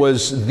David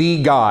was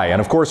the guy. And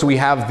of course, we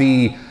have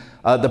the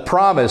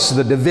promise,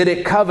 the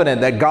Davidic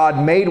covenant that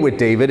God made with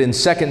David in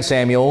 2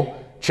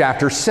 Samuel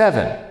chapter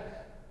 7.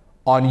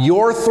 On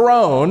your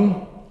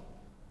throne,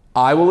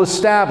 I will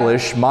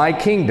establish my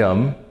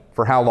kingdom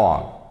for how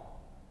long?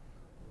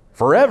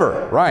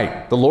 Forever,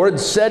 right. The Lord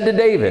said to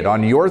David,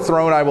 on your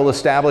throne I will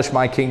establish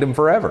my kingdom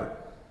forever.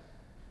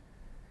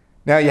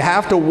 Now you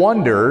have to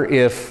wonder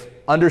if,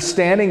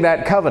 understanding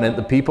that covenant,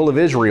 the people of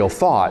Israel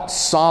thought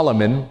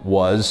Solomon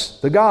was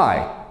the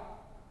guy.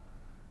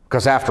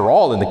 Because after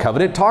all, in the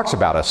covenant it talks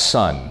about a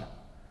son.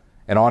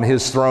 And on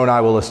his throne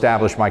I will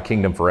establish my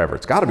kingdom forever.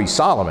 It's got to be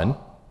Solomon.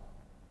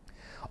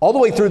 All the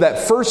way through that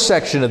first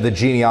section of the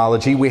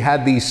genealogy, we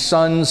had these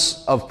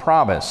sons of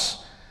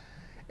promise.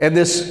 And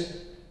this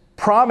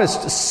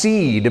promised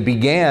seed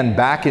began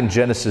back in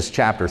Genesis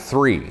chapter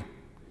 3.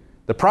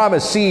 The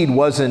promised seed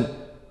wasn't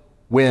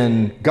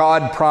when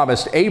God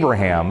promised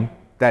Abraham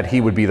that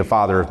he would be the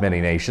father of many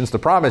nations. The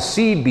promised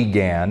seed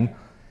began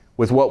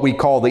with what we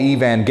call the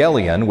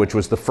Evangelion, which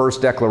was the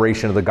first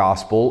declaration of the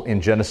gospel in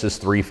Genesis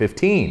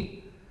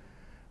 3:15.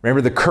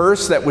 Remember the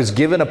curse that was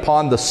given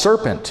upon the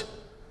serpent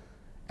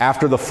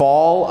after the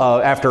fall,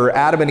 after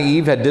Adam and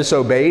Eve had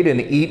disobeyed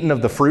and eaten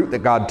of the fruit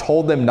that God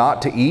told them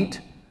not to eat.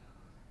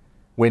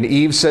 When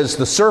Eve says,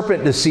 the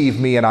serpent deceived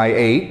me and I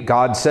ate,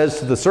 God says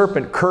to the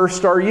serpent,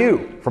 cursed are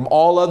you from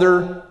all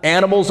other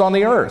animals on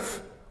the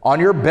earth. On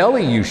your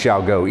belly you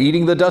shall go,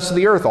 eating the dust of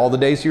the earth all the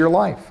days of your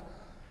life.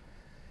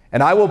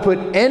 And I will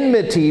put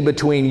enmity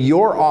between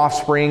your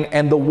offspring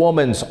and the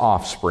woman's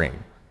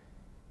offspring.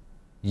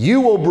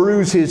 You will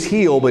bruise his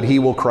heel, but he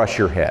will crush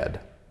your head.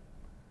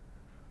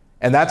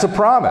 And that's a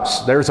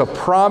promise. There's a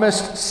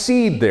promised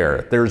seed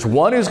there. There's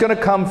one who's going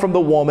to come from the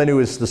woman who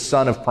is the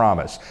son of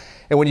promise.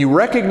 And when you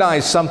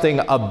recognize something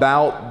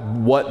about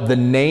what the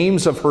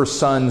names of her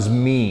sons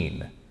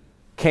mean,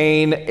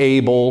 Cain,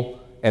 Abel,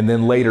 and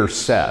then later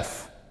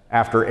Seth,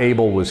 after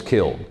Abel was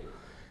killed,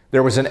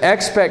 there was an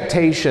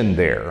expectation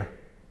there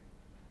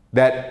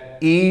that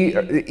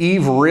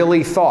Eve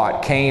really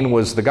thought Cain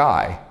was the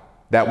guy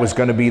that was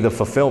going to be the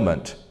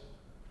fulfillment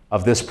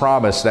of this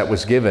promise that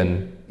was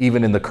given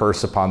even in the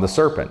curse upon the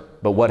serpent.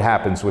 But what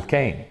happens with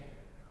Cain?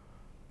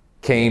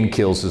 Cain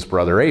kills his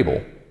brother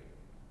Abel.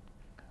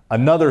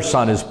 Another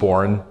son is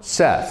born,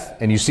 Seth,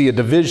 and you see a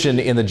division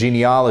in the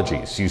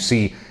genealogies. You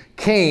see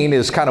Cain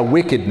is kind of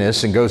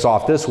wickedness and goes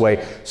off this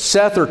way.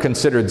 Seth are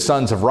considered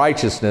sons of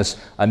righteousness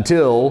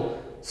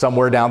until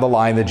somewhere down the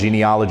line the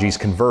genealogies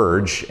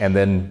converge, and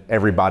then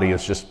everybody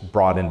is just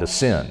brought into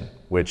sin,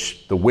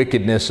 which the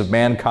wickedness of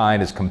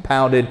mankind is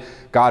compounded.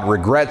 God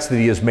regrets that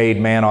he has made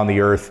man on the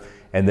earth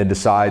and then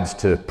decides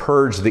to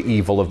purge the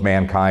evil of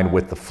mankind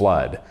with the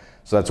flood.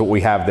 So that's what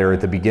we have there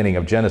at the beginning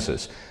of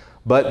Genesis.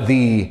 But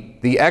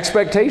the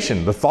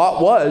expectation, the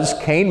thought was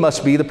Cain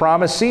must be the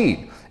promised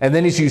seed. And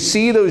then as you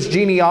see those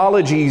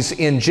genealogies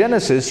in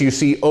Genesis, you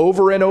see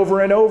over and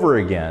over and over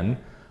again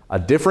a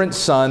different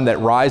son that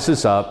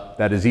rises up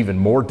that is even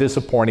more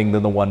disappointing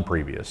than the one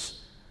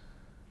previous.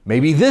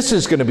 Maybe this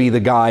is going to be the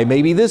guy,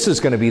 maybe this is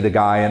going to be the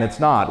guy, and it's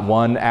not.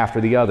 One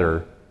after the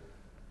other,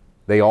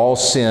 they all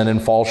sin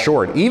and fall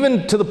short.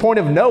 Even to the point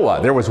of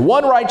Noah. There was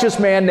one righteous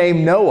man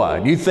named Noah,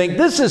 and you think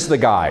this is the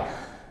guy.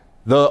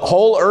 The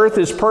whole earth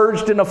is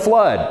purged in a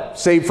flood,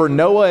 save for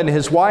Noah and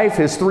his wife,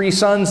 his 3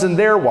 sons and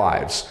their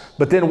wives.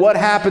 But then what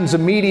happens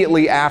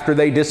immediately after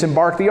they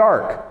disembark the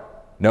ark?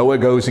 Noah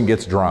goes and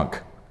gets drunk.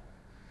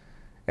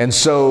 And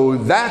so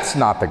that's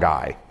not the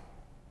guy.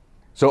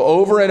 So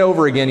over and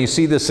over again, you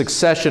see this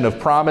succession of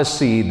promised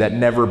seed that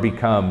never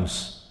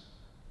becomes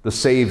the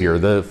Savior,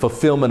 the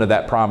fulfillment of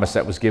that promise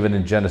that was given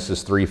in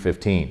Genesis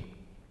 3:15.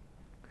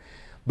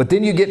 But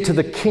then you get to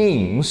the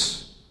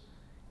kings,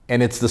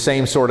 and it's the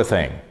same sort of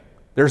thing.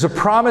 There's a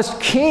promised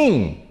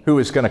king who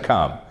is going to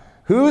come.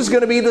 Who's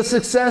going to be the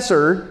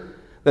successor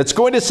that's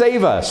going to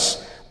save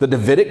us? The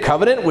Davidic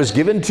covenant was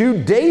given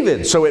to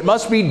David, so it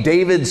must be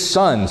David's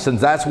son, since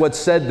that's what's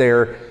said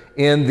there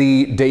in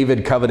the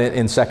David covenant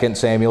in 2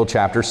 Samuel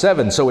chapter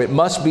 7. So it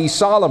must be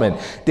Solomon.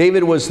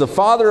 David was the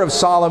father of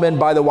Solomon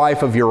by the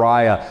wife of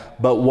Uriah.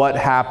 But what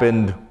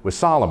happened with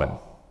Solomon?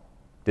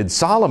 Did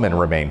Solomon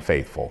remain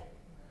faithful?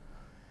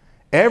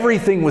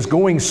 Everything was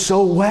going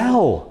so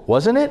well,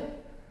 wasn't it?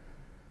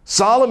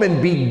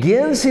 Solomon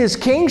begins his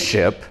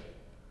kingship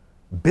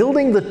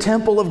building the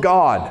temple of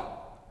God.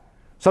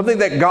 Something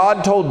that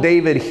God told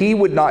David he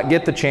would not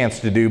get the chance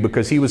to do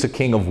because he was a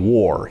king of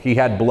war. He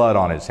had blood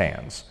on his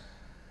hands.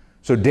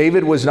 So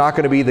David was not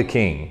going to be the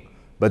king.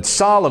 But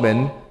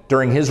Solomon,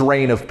 during his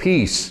reign of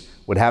peace,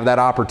 would have that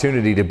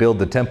opportunity to build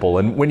the temple.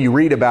 And when you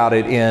read about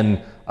it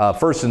in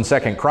 1st and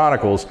 2nd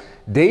Chronicles,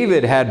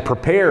 David had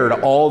prepared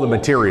all the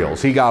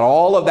materials. He got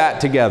all of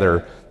that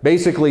together.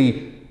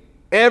 Basically,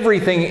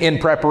 everything in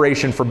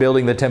preparation for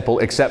building the temple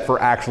except for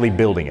actually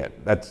building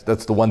it.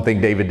 That's the one thing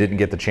David didn't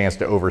get the chance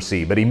to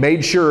oversee. But he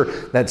made sure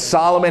that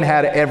Solomon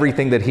had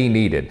everything that he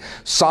needed.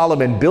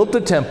 Solomon built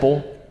the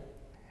temple.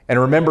 And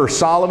remember,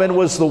 Solomon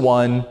was the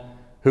one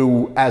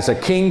who, as a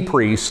king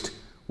priest,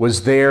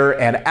 was there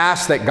and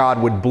asked that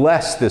God would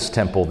bless this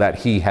temple that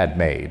he had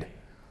made.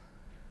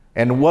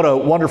 And what a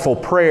wonderful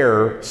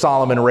prayer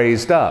Solomon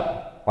raised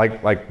up.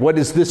 Like, what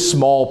is this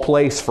small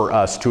place for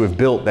us to have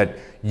built that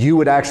you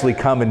would actually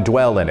come and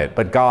dwell in it?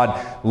 But God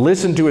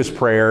listened to his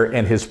prayer,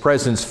 and his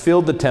presence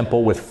filled the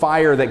temple with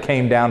fire that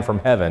came down from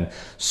heaven,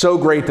 so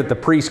great that the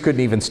priests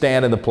couldn't even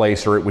stand in the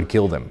place or it would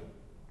kill them.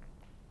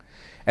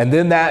 And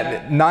then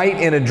that night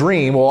in a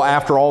dream, well,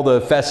 after all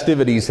the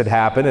festivities had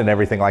happened and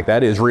everything like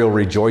that, Israel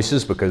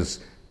rejoices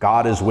because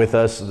God is with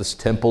us. This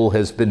temple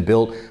has been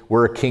built.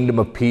 We're a kingdom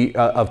of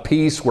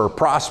peace. We're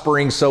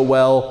prospering so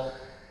well.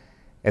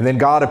 And then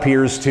God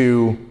appears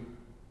to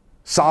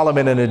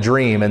Solomon in a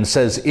dream and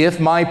says, if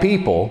my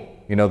people,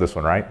 you know this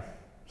one, right?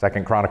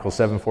 2 Chronicles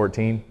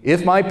 7:14.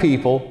 If my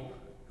people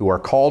who are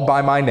called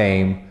by my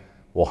name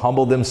will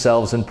humble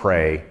themselves and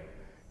pray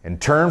and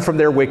turn from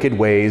their wicked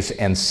ways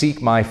and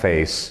seek my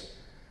face,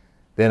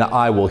 then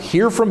I will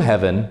hear from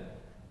heaven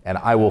and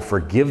I will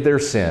forgive their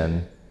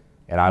sin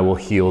and I will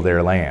heal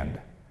their land.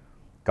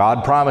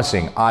 God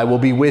promising, I will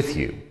be with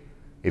you.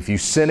 If you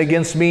sin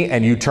against me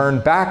and you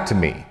turn back to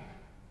me,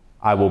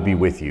 I will be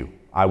with you.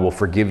 I will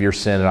forgive your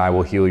sin and I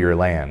will heal your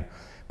land.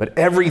 But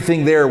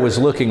everything there was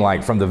looking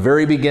like, from the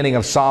very beginning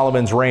of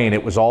Solomon's reign,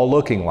 it was all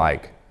looking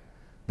like,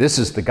 this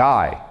is the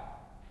guy,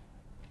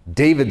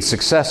 David's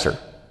successor.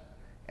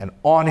 And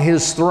on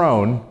his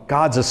throne,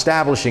 God's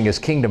establishing his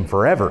kingdom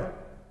forever.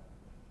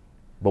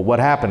 But what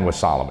happened with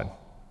Solomon?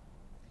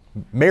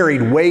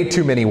 Married way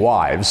too many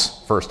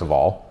wives, first of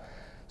all.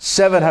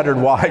 700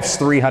 wives,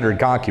 300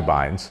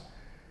 concubines.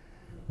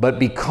 But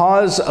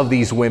because of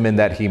these women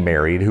that he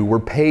married who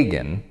were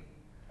pagan,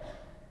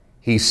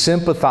 he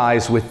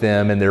sympathized with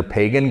them and their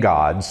pagan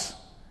gods,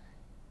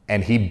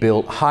 and he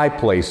built high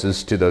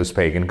places to those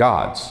pagan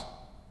gods.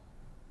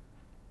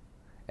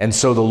 And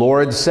so the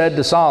Lord said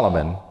to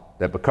Solomon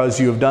that because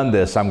you have done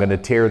this, I'm going to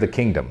tear the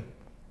kingdom.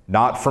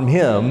 Not from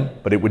him,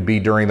 but it would be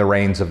during the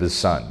reigns of his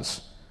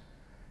sons.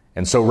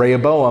 And so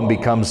Rehoboam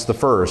becomes the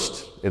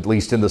first, at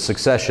least in the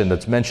succession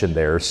that's mentioned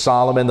there.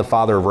 Solomon, the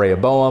father of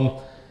Rehoboam,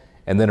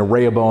 and then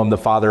Rehoboam the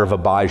father of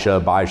Abijah,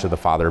 Abijah the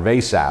father of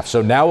Asaph.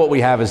 So now what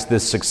we have is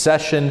this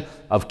succession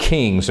of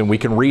kings, and we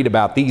can read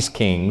about these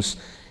kings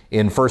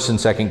in 1st and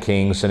 2nd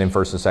Kings and in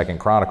 1st and 2nd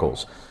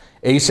Chronicles.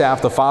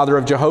 Asaph the father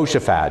of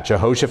Jehoshaphat,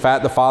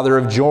 Jehoshaphat the father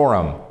of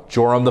Joram,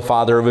 Joram the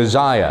father of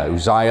Uzziah,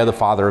 Uzziah the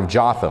father of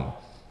Jotham,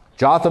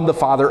 Jotham the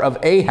father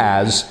of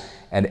Ahaz,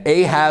 and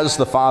Ahaz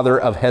the father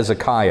of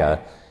Hezekiah,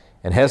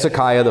 and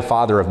Hezekiah the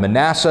father of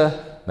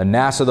Manasseh,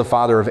 Manasseh the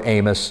father of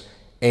Amos,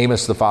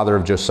 Amos the father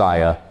of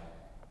Josiah,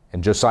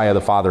 and Josiah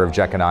the father of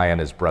Jeconiah and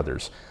his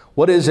brothers.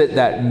 What is it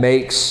that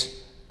makes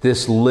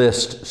this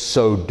list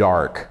so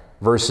dark?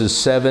 Verses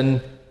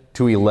 7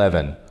 to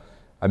 11.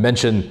 I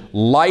mentioned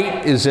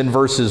light is in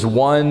verses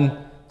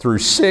 1 through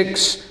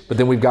 6, but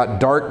then we've got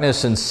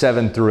darkness in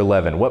 7 through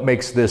 11. What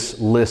makes this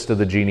list of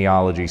the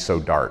genealogy so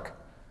dark?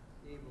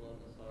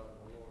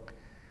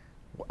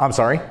 I'm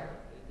sorry?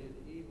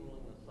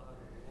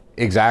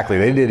 Exactly.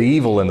 They did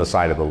evil in the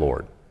sight of the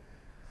Lord.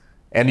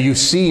 And you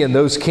see in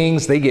those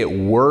kings, they get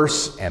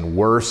worse and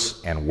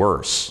worse and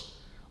worse.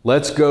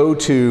 Let's go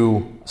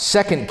to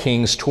 2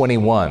 Kings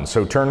 21.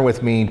 So turn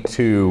with me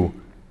to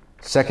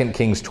 2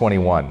 Kings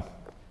 21.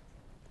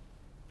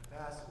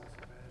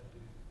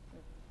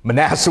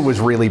 Manasseh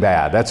was really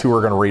bad. That's who we're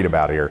going to read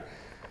about here.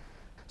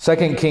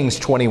 2 Kings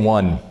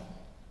 21.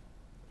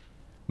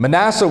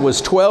 Manasseh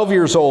was 12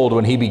 years old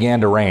when he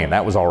began to reign.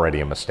 That was already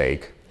a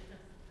mistake.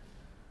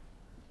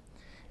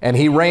 And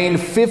he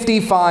reigned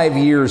 55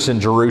 years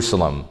in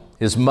Jerusalem.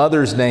 His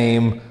mother's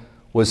name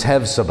was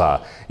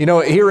Hephzibah. You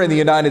know, here in the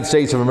United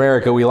States of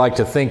America, we like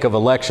to think of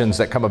elections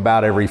that come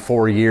about every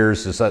 4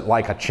 years as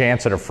like a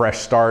chance at a fresh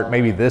start.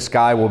 Maybe this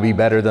guy will be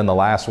better than the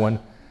last one.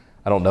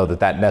 I don't know that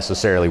that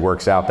necessarily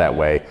works out that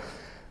way.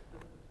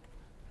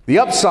 The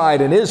upside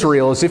in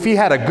Israel is if you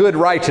had a good,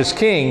 righteous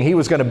king, he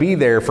was going to be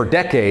there for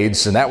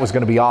decades, and that was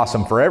going to be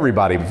awesome for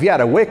everybody. But if you had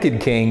a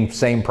wicked king,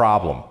 same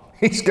problem.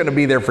 He's going to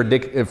be there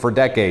for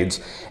decades.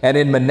 And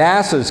in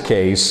Manasseh's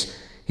case,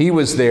 he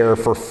was there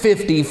for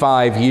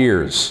 55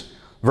 years.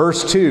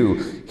 Verse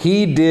 2,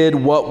 he did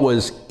what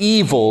was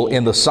evil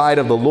in the sight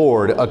of the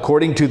Lord,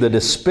 according to the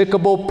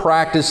despicable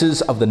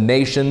practices of the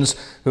nations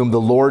whom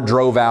the Lord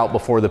drove out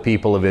before the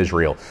people of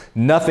Israel.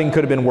 Nothing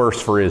could have been worse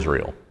for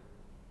Israel.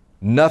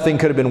 Nothing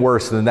could have been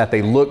worse than that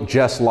they look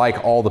just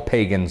like all the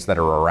pagans that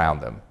are around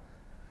them.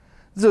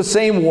 It's the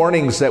same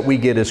warnings that we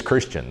get as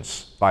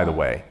Christians, by the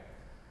way.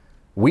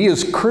 We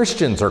as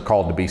Christians are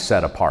called to be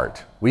set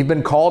apart. We've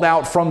been called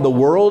out from the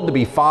world to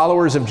be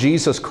followers of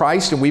Jesus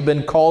Christ, and we've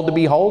been called to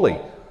be holy.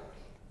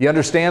 You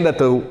understand that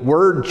the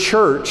word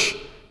church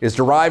is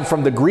derived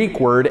from the Greek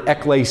word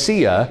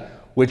ekklesia,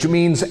 which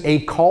means a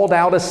called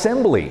out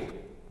assembly.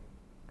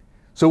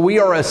 So we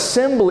are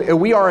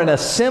an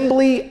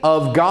assembly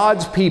of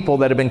God's people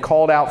that have been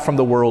called out from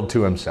the world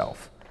to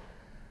himself.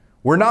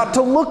 We're not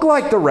to look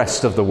like the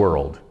rest of the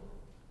world.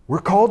 We're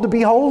called to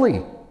be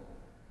holy.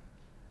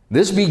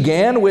 This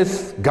began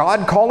with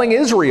God calling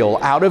Israel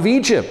out of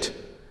Egypt,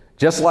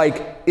 just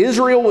like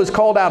Israel was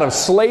called out of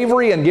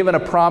slavery and given a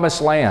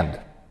promised land.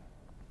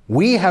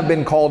 We have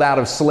been called out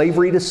of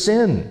slavery to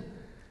sin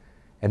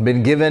and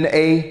been given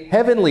a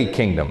heavenly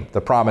kingdom,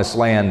 the promised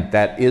land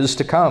that is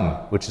to come,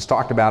 which is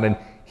talked about in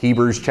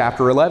Hebrews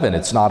chapter 11.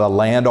 It's not a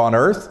land on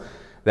earth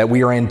that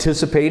we are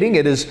anticipating.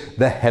 It is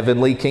the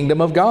heavenly kingdom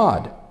of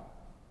God.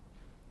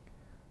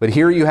 But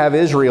here you have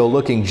Israel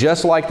looking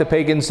just like the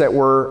pagans that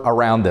were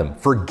around them,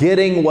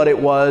 forgetting what it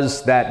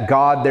was that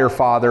God their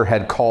Father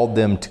had called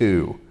them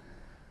to.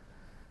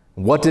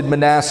 What did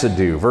Manasseh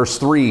do? Verse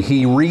 3,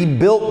 he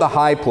rebuilt the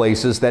high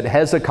places that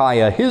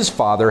Hezekiah his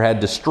father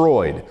had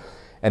destroyed,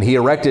 and he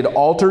erected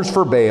altars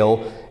for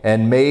Baal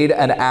and made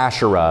an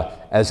Asherah,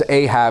 as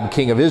Ahab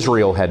king of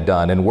Israel had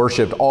done, and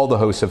worshipped all the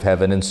hosts of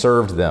heaven and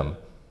served them.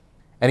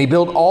 And he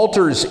built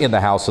altars in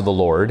the house of the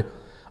Lord,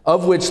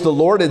 of which the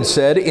Lord had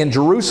said, in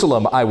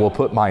Jerusalem I will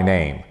put my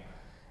name.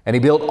 And he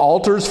built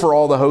altars for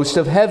all the hosts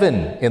of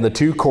heaven in the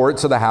two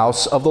courts of the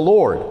house of the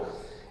Lord.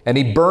 And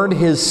he burned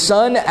his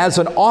son as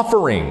an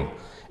offering,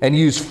 and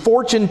used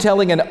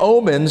fortune-telling and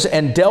omens,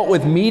 and dealt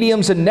with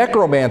mediums and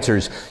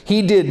necromancers.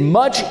 He did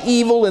much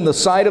evil in the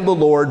sight of the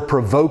Lord,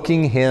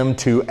 provoking him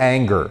to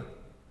anger.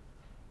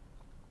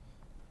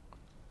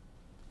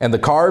 And the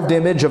carved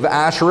image of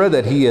Asherah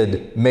that he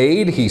had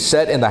made, he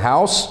set in the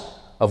house,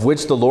 of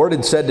which the Lord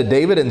had said to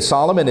David and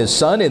Solomon his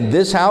son, in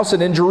this house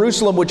and in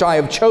Jerusalem, which I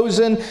have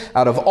chosen,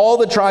 out of all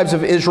the tribes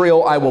of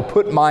Israel, I will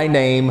put my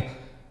name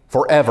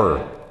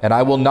forever. And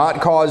I will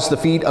not cause the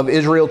feet of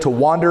Israel to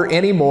wander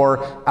any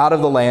more out of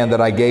the land that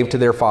I gave to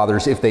their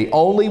fathers, if they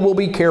only will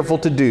be careful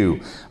to do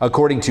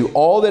according to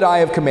all that I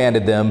have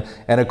commanded them,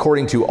 and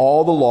according to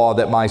all the law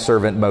that my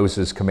servant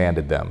Moses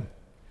commanded them.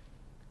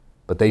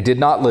 But they did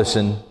not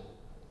listen,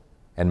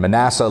 and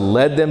Manasseh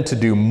led them to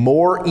do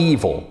more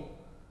evil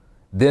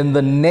than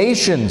the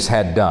nations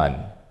had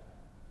done,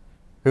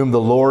 whom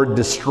the Lord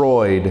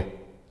destroyed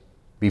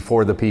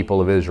before the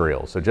people of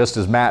Israel. So just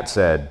as Matt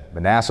said,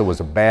 Manasseh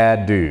was a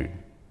bad dude.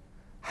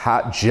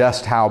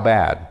 How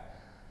bad?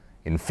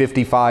 In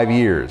 55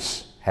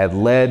 years, had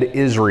led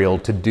Israel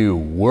to do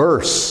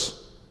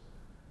worse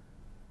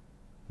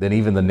than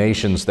even the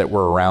nations that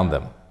were around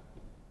them.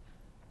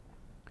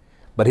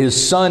 But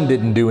his son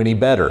didn't do any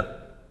better.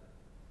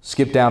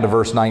 Skip down to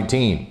verse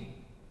 19.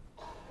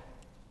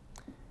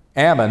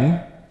 Ammon,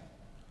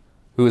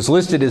 who is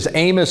listed as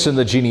Amos in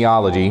the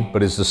genealogy,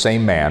 but is the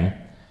same man,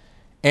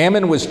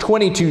 Ammon was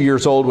 22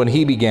 years old when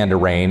he began to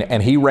reign,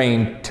 and he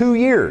reigned 2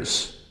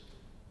 years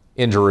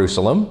in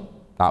Jerusalem.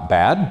 Not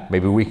bad.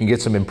 Maybe we can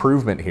get some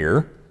improvement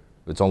here.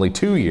 It's only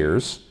 2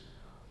 years.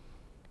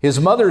 His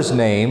mother's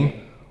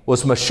name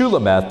was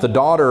Meshullemeth, the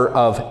daughter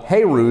of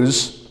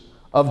Haruz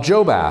of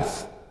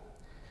Jobath.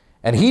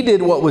 And he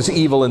did what was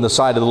evil in the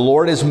sight of the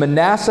Lord, as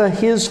Manasseh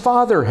his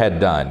father had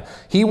done.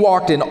 He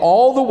walked in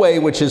all the way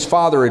which his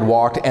father had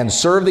walked, and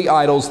served the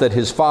idols that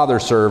his father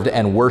served,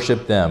 and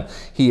worshipped them.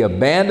 He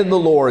abandoned the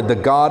Lord, the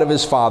God of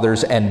his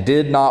fathers, and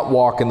did not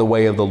walk in the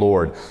way of the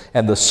Lord.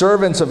 And the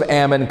servants of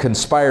Ammon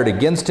conspired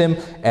against him,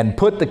 and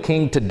put the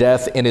king to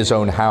death in his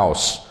own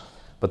house.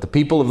 But the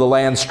people of the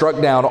land struck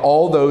down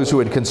all those who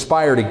had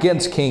conspired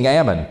against King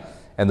Ammon,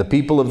 and the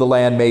people of the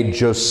land made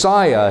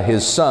Josiah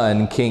his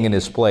son king in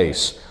his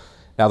place.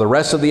 Now the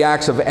rest of the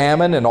acts of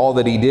Ammon and all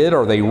that he did,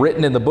 are they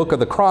written in the book of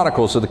the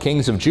Chronicles of the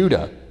kings of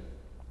Judah.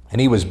 And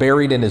he was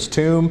buried in his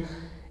tomb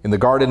in the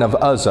garden of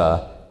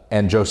Uzzah,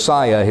 and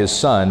Josiah his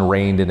son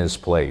reigned in his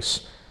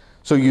place.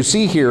 So you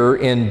see here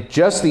in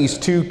just these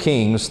two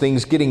kings,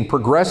 things getting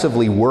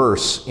progressively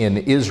worse in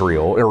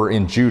Israel, or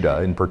in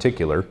Judah in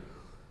particular.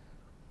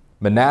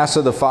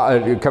 Manasseh,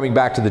 coming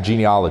back to the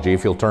genealogy,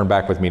 if you'll turn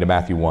back with me to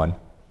Matthew 1.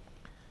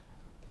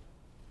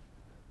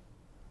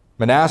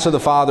 Manasseh the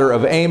father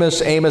of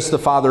Amos, Amos the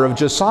father of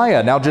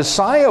Josiah. Now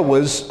Josiah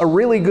was a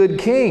really good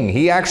king.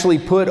 He actually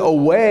put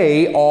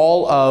away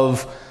all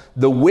of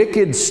the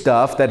wicked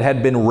stuff that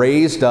had been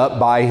raised up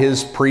by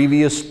his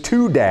previous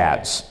two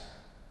dads.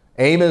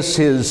 Amos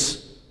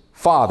his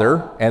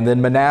father, and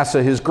then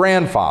Manasseh his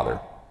grandfather.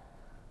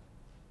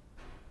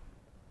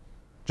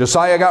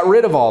 Josiah got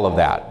rid of all of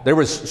that. There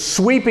was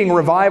sweeping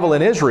revival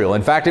in Israel.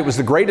 In fact, it was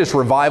the greatest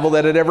revival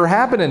that had ever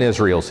happened in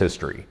Israel's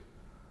history.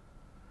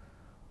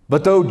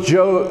 But though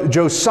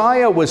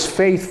Josiah was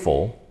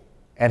faithful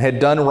and had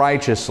done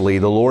righteously,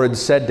 the Lord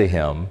said to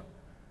him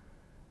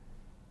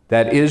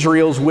that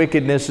Israel's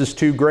wickedness is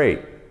too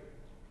great.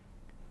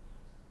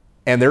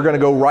 And they're going to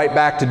go right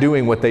back to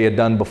doing what they had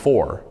done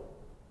before.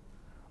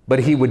 But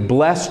he would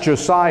bless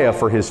Josiah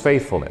for his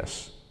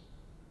faithfulness.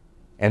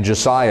 And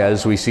Josiah,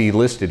 as we see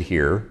listed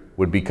here,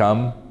 would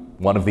become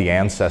one of the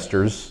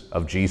ancestors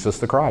of Jesus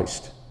the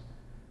Christ.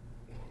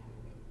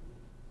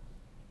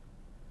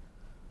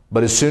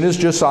 But as soon as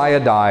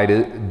Josiah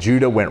died,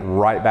 Judah went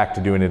right back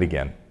to doing it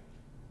again.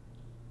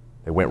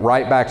 They went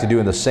right back to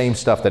doing the same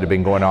stuff that had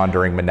been going on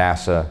during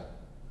Manasseh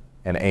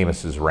and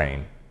Amos's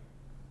reign.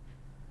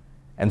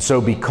 And so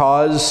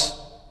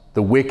because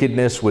the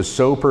wickedness was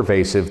so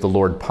pervasive, the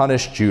Lord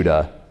punished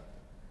Judah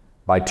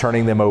by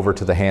turning them over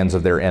to the hands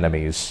of their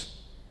enemies.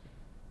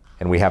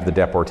 And we have the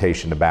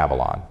deportation to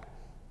Babylon.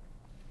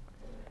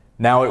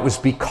 Now it was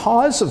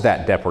because of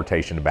that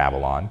deportation to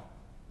Babylon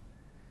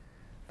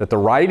that the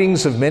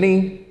writings of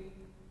many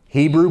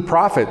Hebrew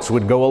prophets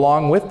would go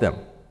along with them.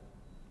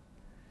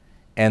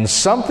 And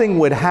something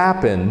would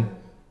happen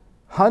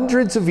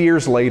hundreds of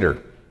years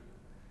later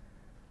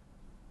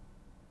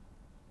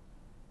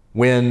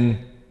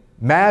when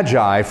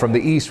Magi from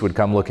the east would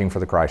come looking for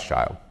the Christ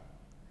child.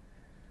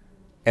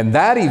 And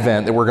that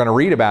event that we're going to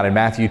read about in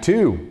Matthew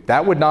 2,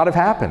 that would not have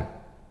happened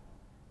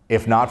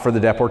if not for the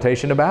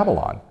deportation to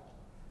Babylon,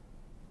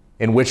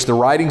 in which the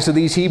writings of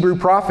these Hebrew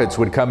prophets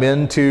would come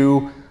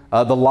into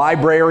the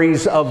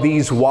libraries of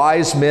these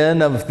wise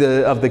men of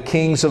the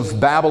kings of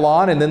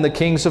Babylon and then the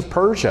kings of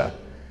Persia.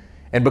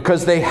 And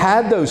because they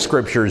had those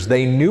scriptures,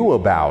 they knew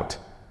about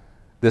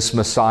this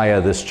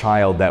Messiah, this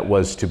child that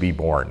was to be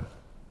born.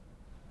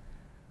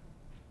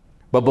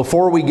 But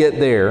before we get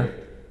there,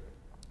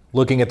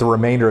 looking at the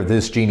remainder of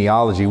this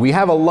genealogy, we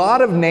have a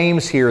lot of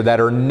names here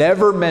that are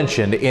never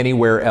mentioned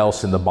anywhere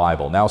else in the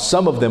Bible. Now,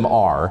 some of them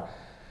are.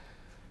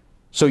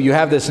 So you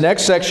have this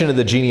next section of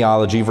the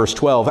genealogy, verse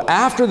 12.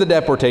 After the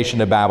deportation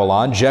to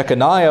Babylon,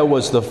 Jeconiah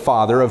was the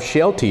father of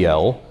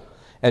Shealtiel,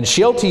 and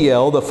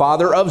Shealtiel the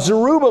father of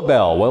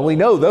Zerubbabel. Well, we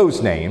know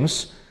those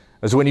names,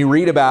 as when you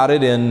read about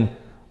it in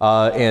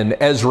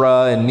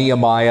Ezra and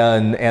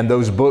Nehemiah and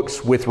those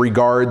books with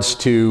regards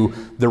to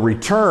the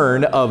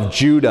return of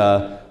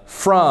Judah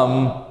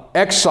from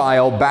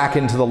exile back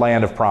into the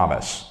land of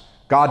promise.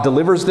 God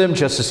delivers them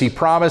just as he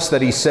promised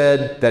that he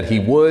said that he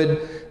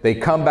would. They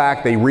come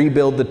back, they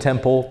rebuild the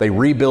temple, they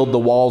rebuild the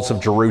walls of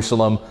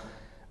Jerusalem.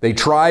 They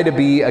try to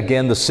be,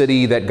 again, the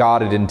city that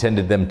God had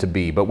intended them to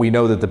be. But we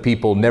know that the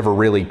people never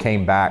really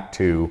came back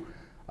to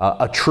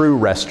a true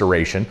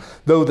restoration.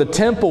 Though the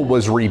temple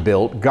was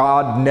rebuilt,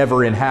 God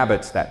never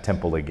inhabits that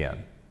temple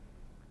again.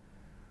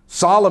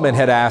 Solomon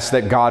had asked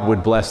that God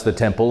would bless the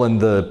temple, and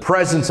the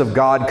presence of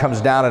God comes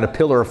down in a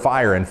pillar of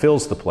fire and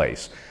fills the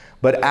place.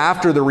 But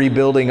after the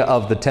rebuilding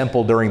of the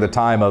temple during the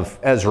time of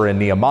Ezra and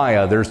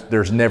Nehemiah,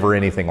 there's never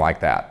anything like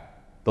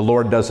that. The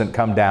Lord doesn't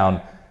come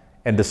down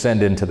and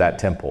descend into that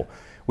temple.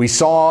 We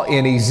saw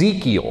in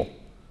Ezekiel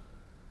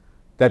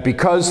that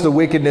because the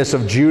wickedness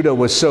of Judah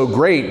was so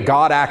great,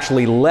 God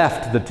actually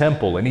left the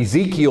temple. And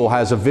Ezekiel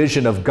has a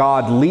vision of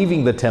God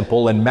leaving the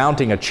temple and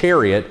mounting a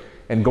chariot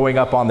and going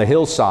up on the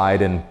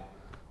hillside and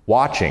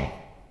watching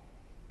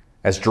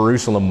as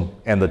Jerusalem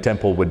and the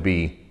temple would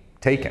be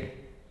taken.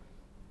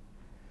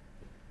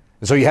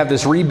 And so you have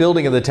this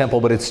rebuilding of the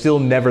temple, but it's still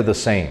never the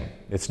same.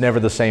 It's never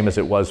the same as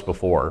it was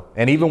before.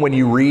 And even when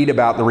you read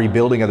about the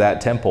rebuilding of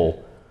that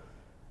temple,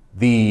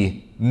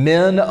 the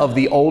men of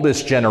the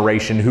oldest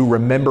generation who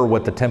remember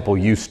what the temple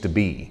used to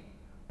be,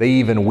 they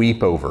even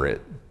weep over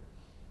it.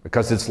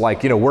 Because it's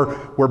like,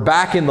 we're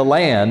back in the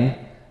land.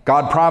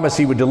 God promised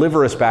He would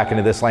deliver us back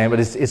into this land, but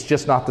it's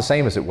just not the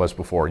same as it was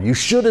before. You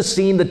should have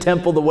seen the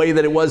temple the way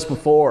that it was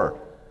before.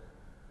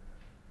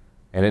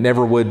 And it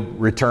never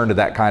would return to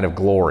that kind of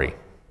glory.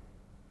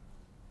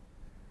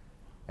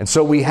 And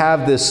so we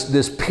have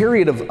this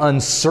period of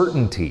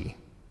uncertainty.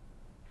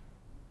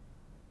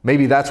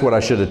 Maybe that's what I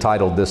should have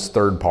titled this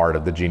third part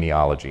of the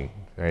genealogy.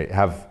 Right?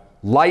 Have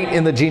light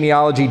in the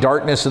genealogy,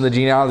 darkness in the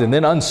genealogy, and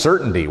then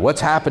uncertainty.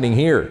 What's happening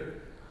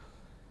here?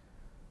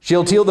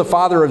 Shealtiel, the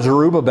father of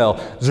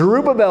Zerubbabel.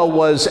 Zerubbabel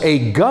was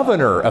a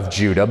governor of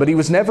Judah, but he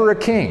was never a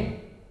king.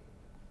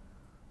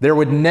 There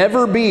would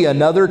never be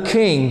another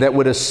king that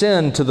would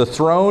ascend to the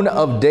throne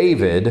of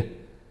David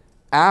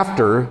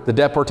after the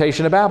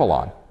deportation of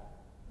Babylon.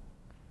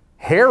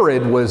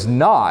 Herod was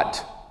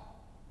not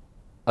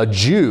a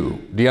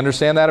Jew. Do you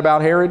understand that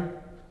about Herod?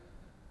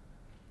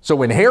 So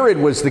when Herod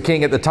was the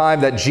king at the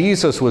time that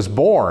Jesus was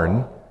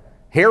born,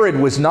 Herod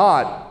was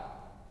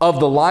not of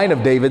the line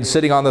of David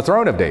sitting on the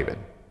throne of David.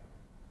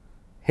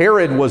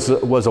 Herod was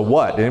a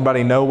what?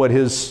 Anybody know what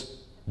his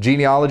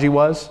genealogy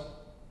was?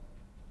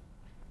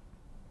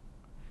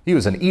 He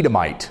was an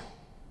Edomite,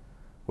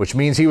 which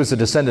means he was a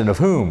descendant of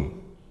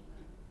whom?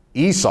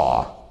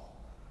 Esau.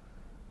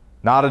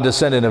 Not a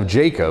descendant of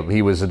Jacob,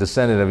 he was a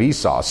descendant of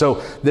Esau.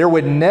 So there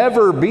would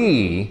never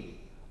be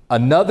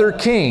another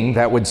king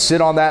that would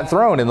sit on that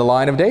throne in the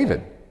line of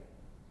David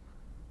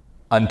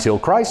until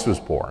Christ was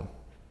born.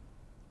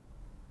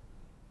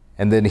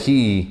 And then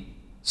he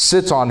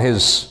sits on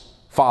his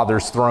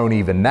father's throne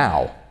even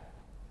now.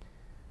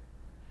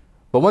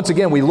 But once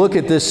again, we look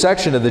at this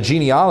section of the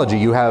genealogy.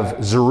 You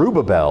have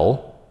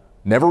Zerubbabel,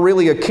 never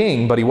really a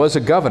king, but he was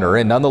a governor,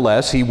 and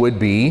nonetheless he would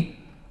be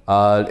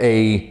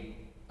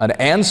an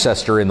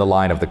ancestor in the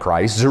line of the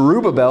Christ.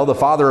 Zerubbabel, the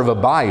father of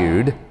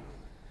Abiud.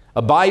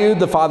 Abiud,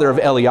 the father of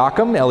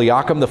Eliakim.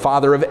 Eliakim, the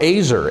father of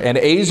Azer. And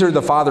Azer,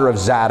 the father of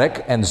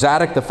Zadok. And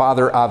Zadok, the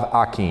father of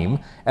Achim.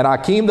 And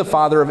Achim, the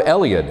father of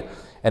Eliud.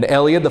 And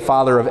Eliud, the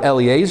father of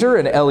Eleazar.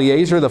 And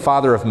Eleazar, the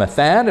father of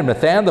Mathan. And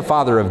Mathan, the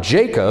father of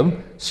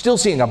Jacob. Still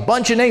seeing a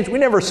bunch of names we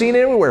never seen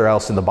anywhere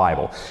else in the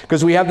Bible.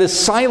 Because we have this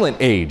silent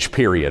age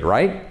period,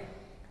 right?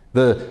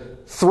 The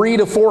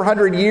 300 to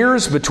 400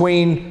 years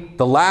between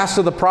the last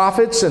of the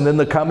prophets and then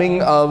the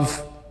coming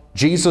of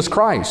Jesus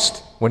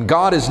Christ, when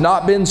God has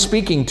not been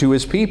speaking to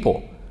His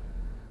people.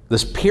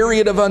 This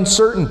period of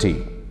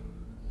uncertainty.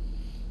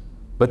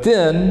 But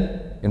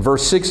then, in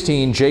verse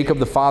 16, Jacob,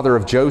 the father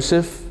of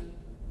Joseph,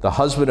 the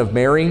husband of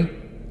Mary,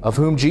 of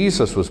whom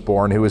Jesus was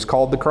born, who is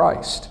called the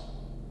Christ.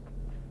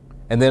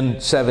 And then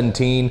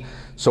 17,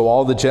 so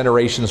all the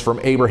generations from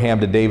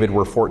Abraham to David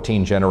were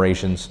 14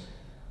 generations.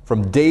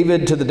 From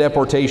David to the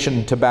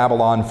deportation to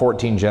Babylon,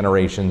 14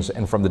 generations.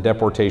 And from the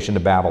deportation to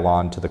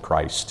Babylon to the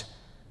Christ,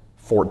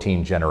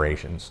 14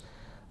 generations.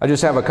 I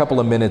just have a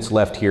couple of minutes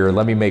left here.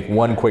 Let me make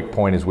one quick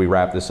point as we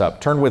wrap this up.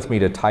 Turn with me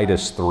to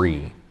Titus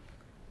 3.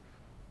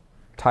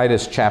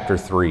 Titus chapter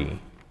 3.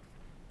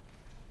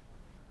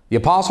 The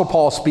Apostle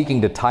Paul,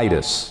 speaking to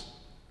Titus,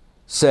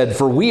 said,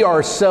 "For we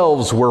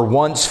ourselves were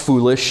once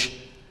foolish,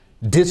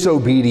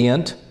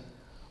 disobedient,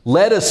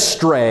 led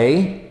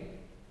astray."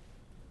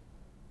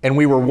 And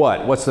we were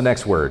what? What's the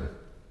next word?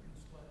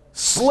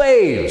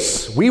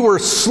 Slaves. We were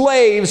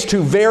slaves to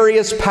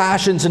various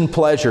passions and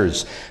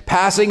pleasures,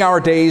 passing our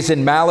days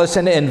in malice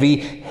and envy,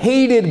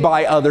 hated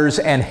by others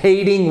and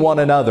hating one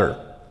another.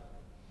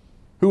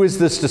 Who is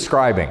this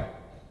describing?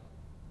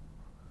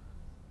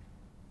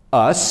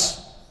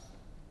 Us.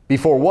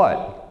 Before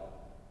what?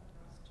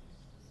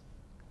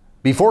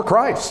 Before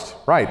Christ.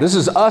 Right. This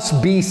is us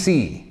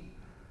BC.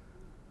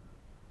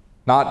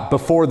 Not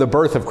before the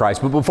birth of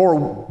Christ, but before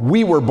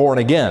we were born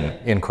again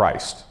in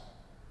Christ.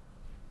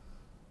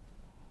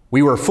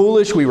 We were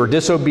foolish, we were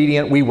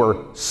disobedient, we were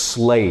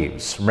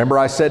slaves. Remember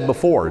I said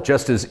before,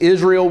 just as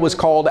Israel was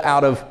called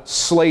out of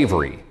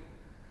slavery,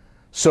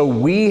 so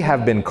we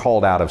have been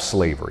called out of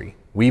slavery.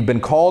 We've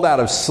been called out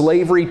of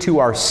slavery to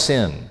our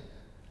sin,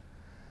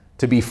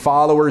 to be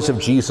followers of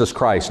Jesus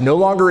Christ, no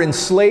longer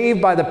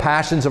enslaved by the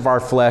passions of our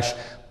flesh,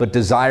 but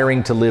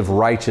desiring to live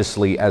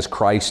righteously as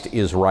Christ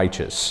is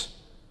righteous.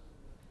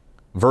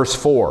 Verse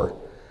 4,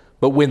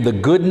 "But when the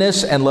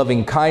goodness and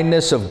loving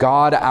kindness of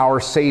God our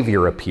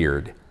Savior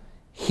appeared,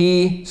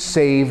 He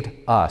saved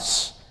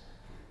us,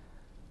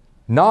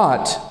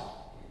 not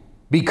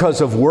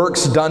because of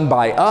works done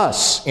by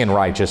us in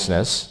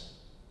righteousness,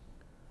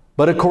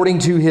 but according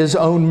to his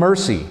own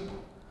mercy,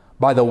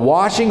 by the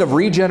washing of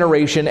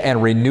regeneration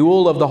and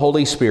renewal of the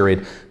Holy Spirit,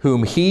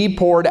 whom he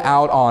poured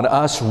out on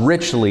us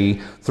richly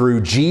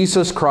through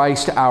Jesus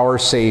Christ our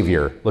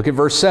Savior. Look at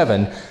verse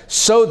 7.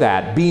 So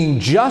that,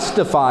 being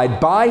justified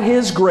by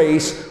his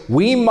grace,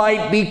 we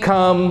might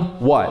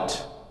become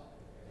what?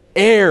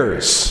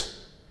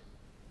 Heirs,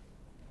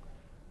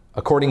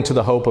 according to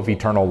the hope of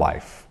eternal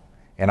life.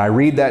 And I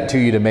read that to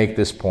you to make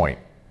this point.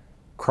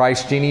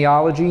 Christ's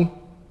genealogy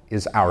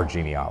is our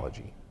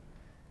genealogy.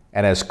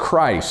 And as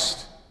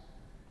Christ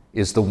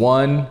is the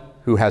one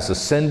who has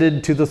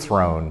ascended to the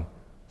throne,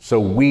 so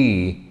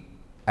we,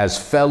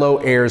 as fellow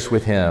heirs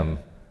with him,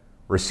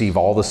 receive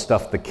all the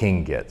stuff the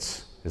king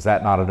gets. Is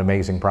that not an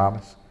amazing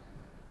promise?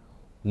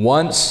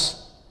 Once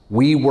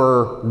we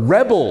were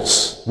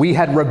rebels. We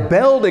had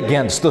rebelled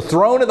against the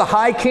throne of the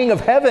high King of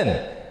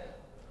heaven.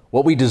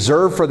 What we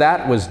deserved for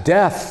that was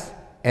death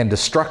and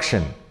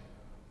destruction.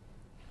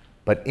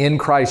 But in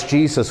Christ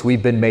Jesus,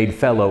 we've been made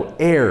fellow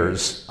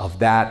heirs of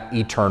that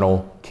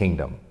eternal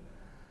kingdom.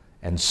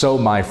 And so,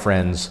 my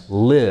friends,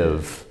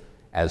 live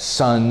as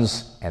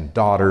sons and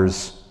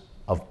daughters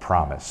of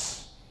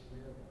promise.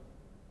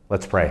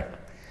 Let's pray.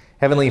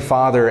 Heavenly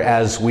Father,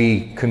 as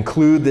we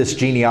conclude this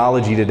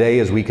genealogy today,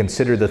 as we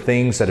consider the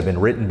things that have been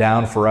written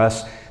down for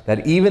us,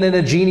 that even in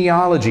a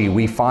genealogy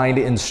we find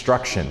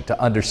instruction to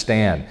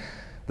understand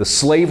the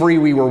slavery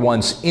we were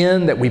once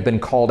in, that we've been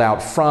called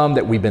out from,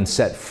 that we've been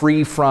set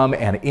free from,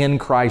 and in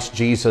Christ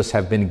Jesus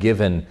have been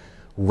given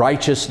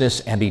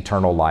righteousness and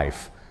eternal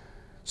life.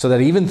 So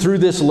that even through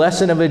this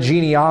lesson of a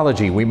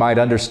genealogy, we might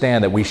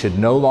understand that we should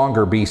no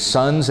longer be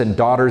sons and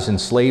daughters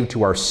enslaved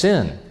to our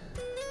sin,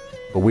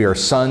 but we are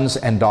sons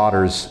and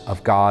daughters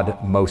of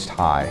God Most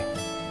High.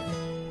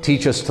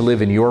 Teach us to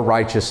live in your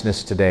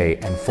righteousness today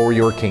and for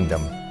your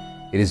kingdom.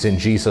 It is in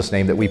Jesus'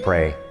 name that we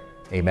pray.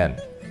 Amen.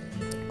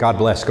 God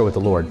bless. Go with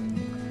the Lord.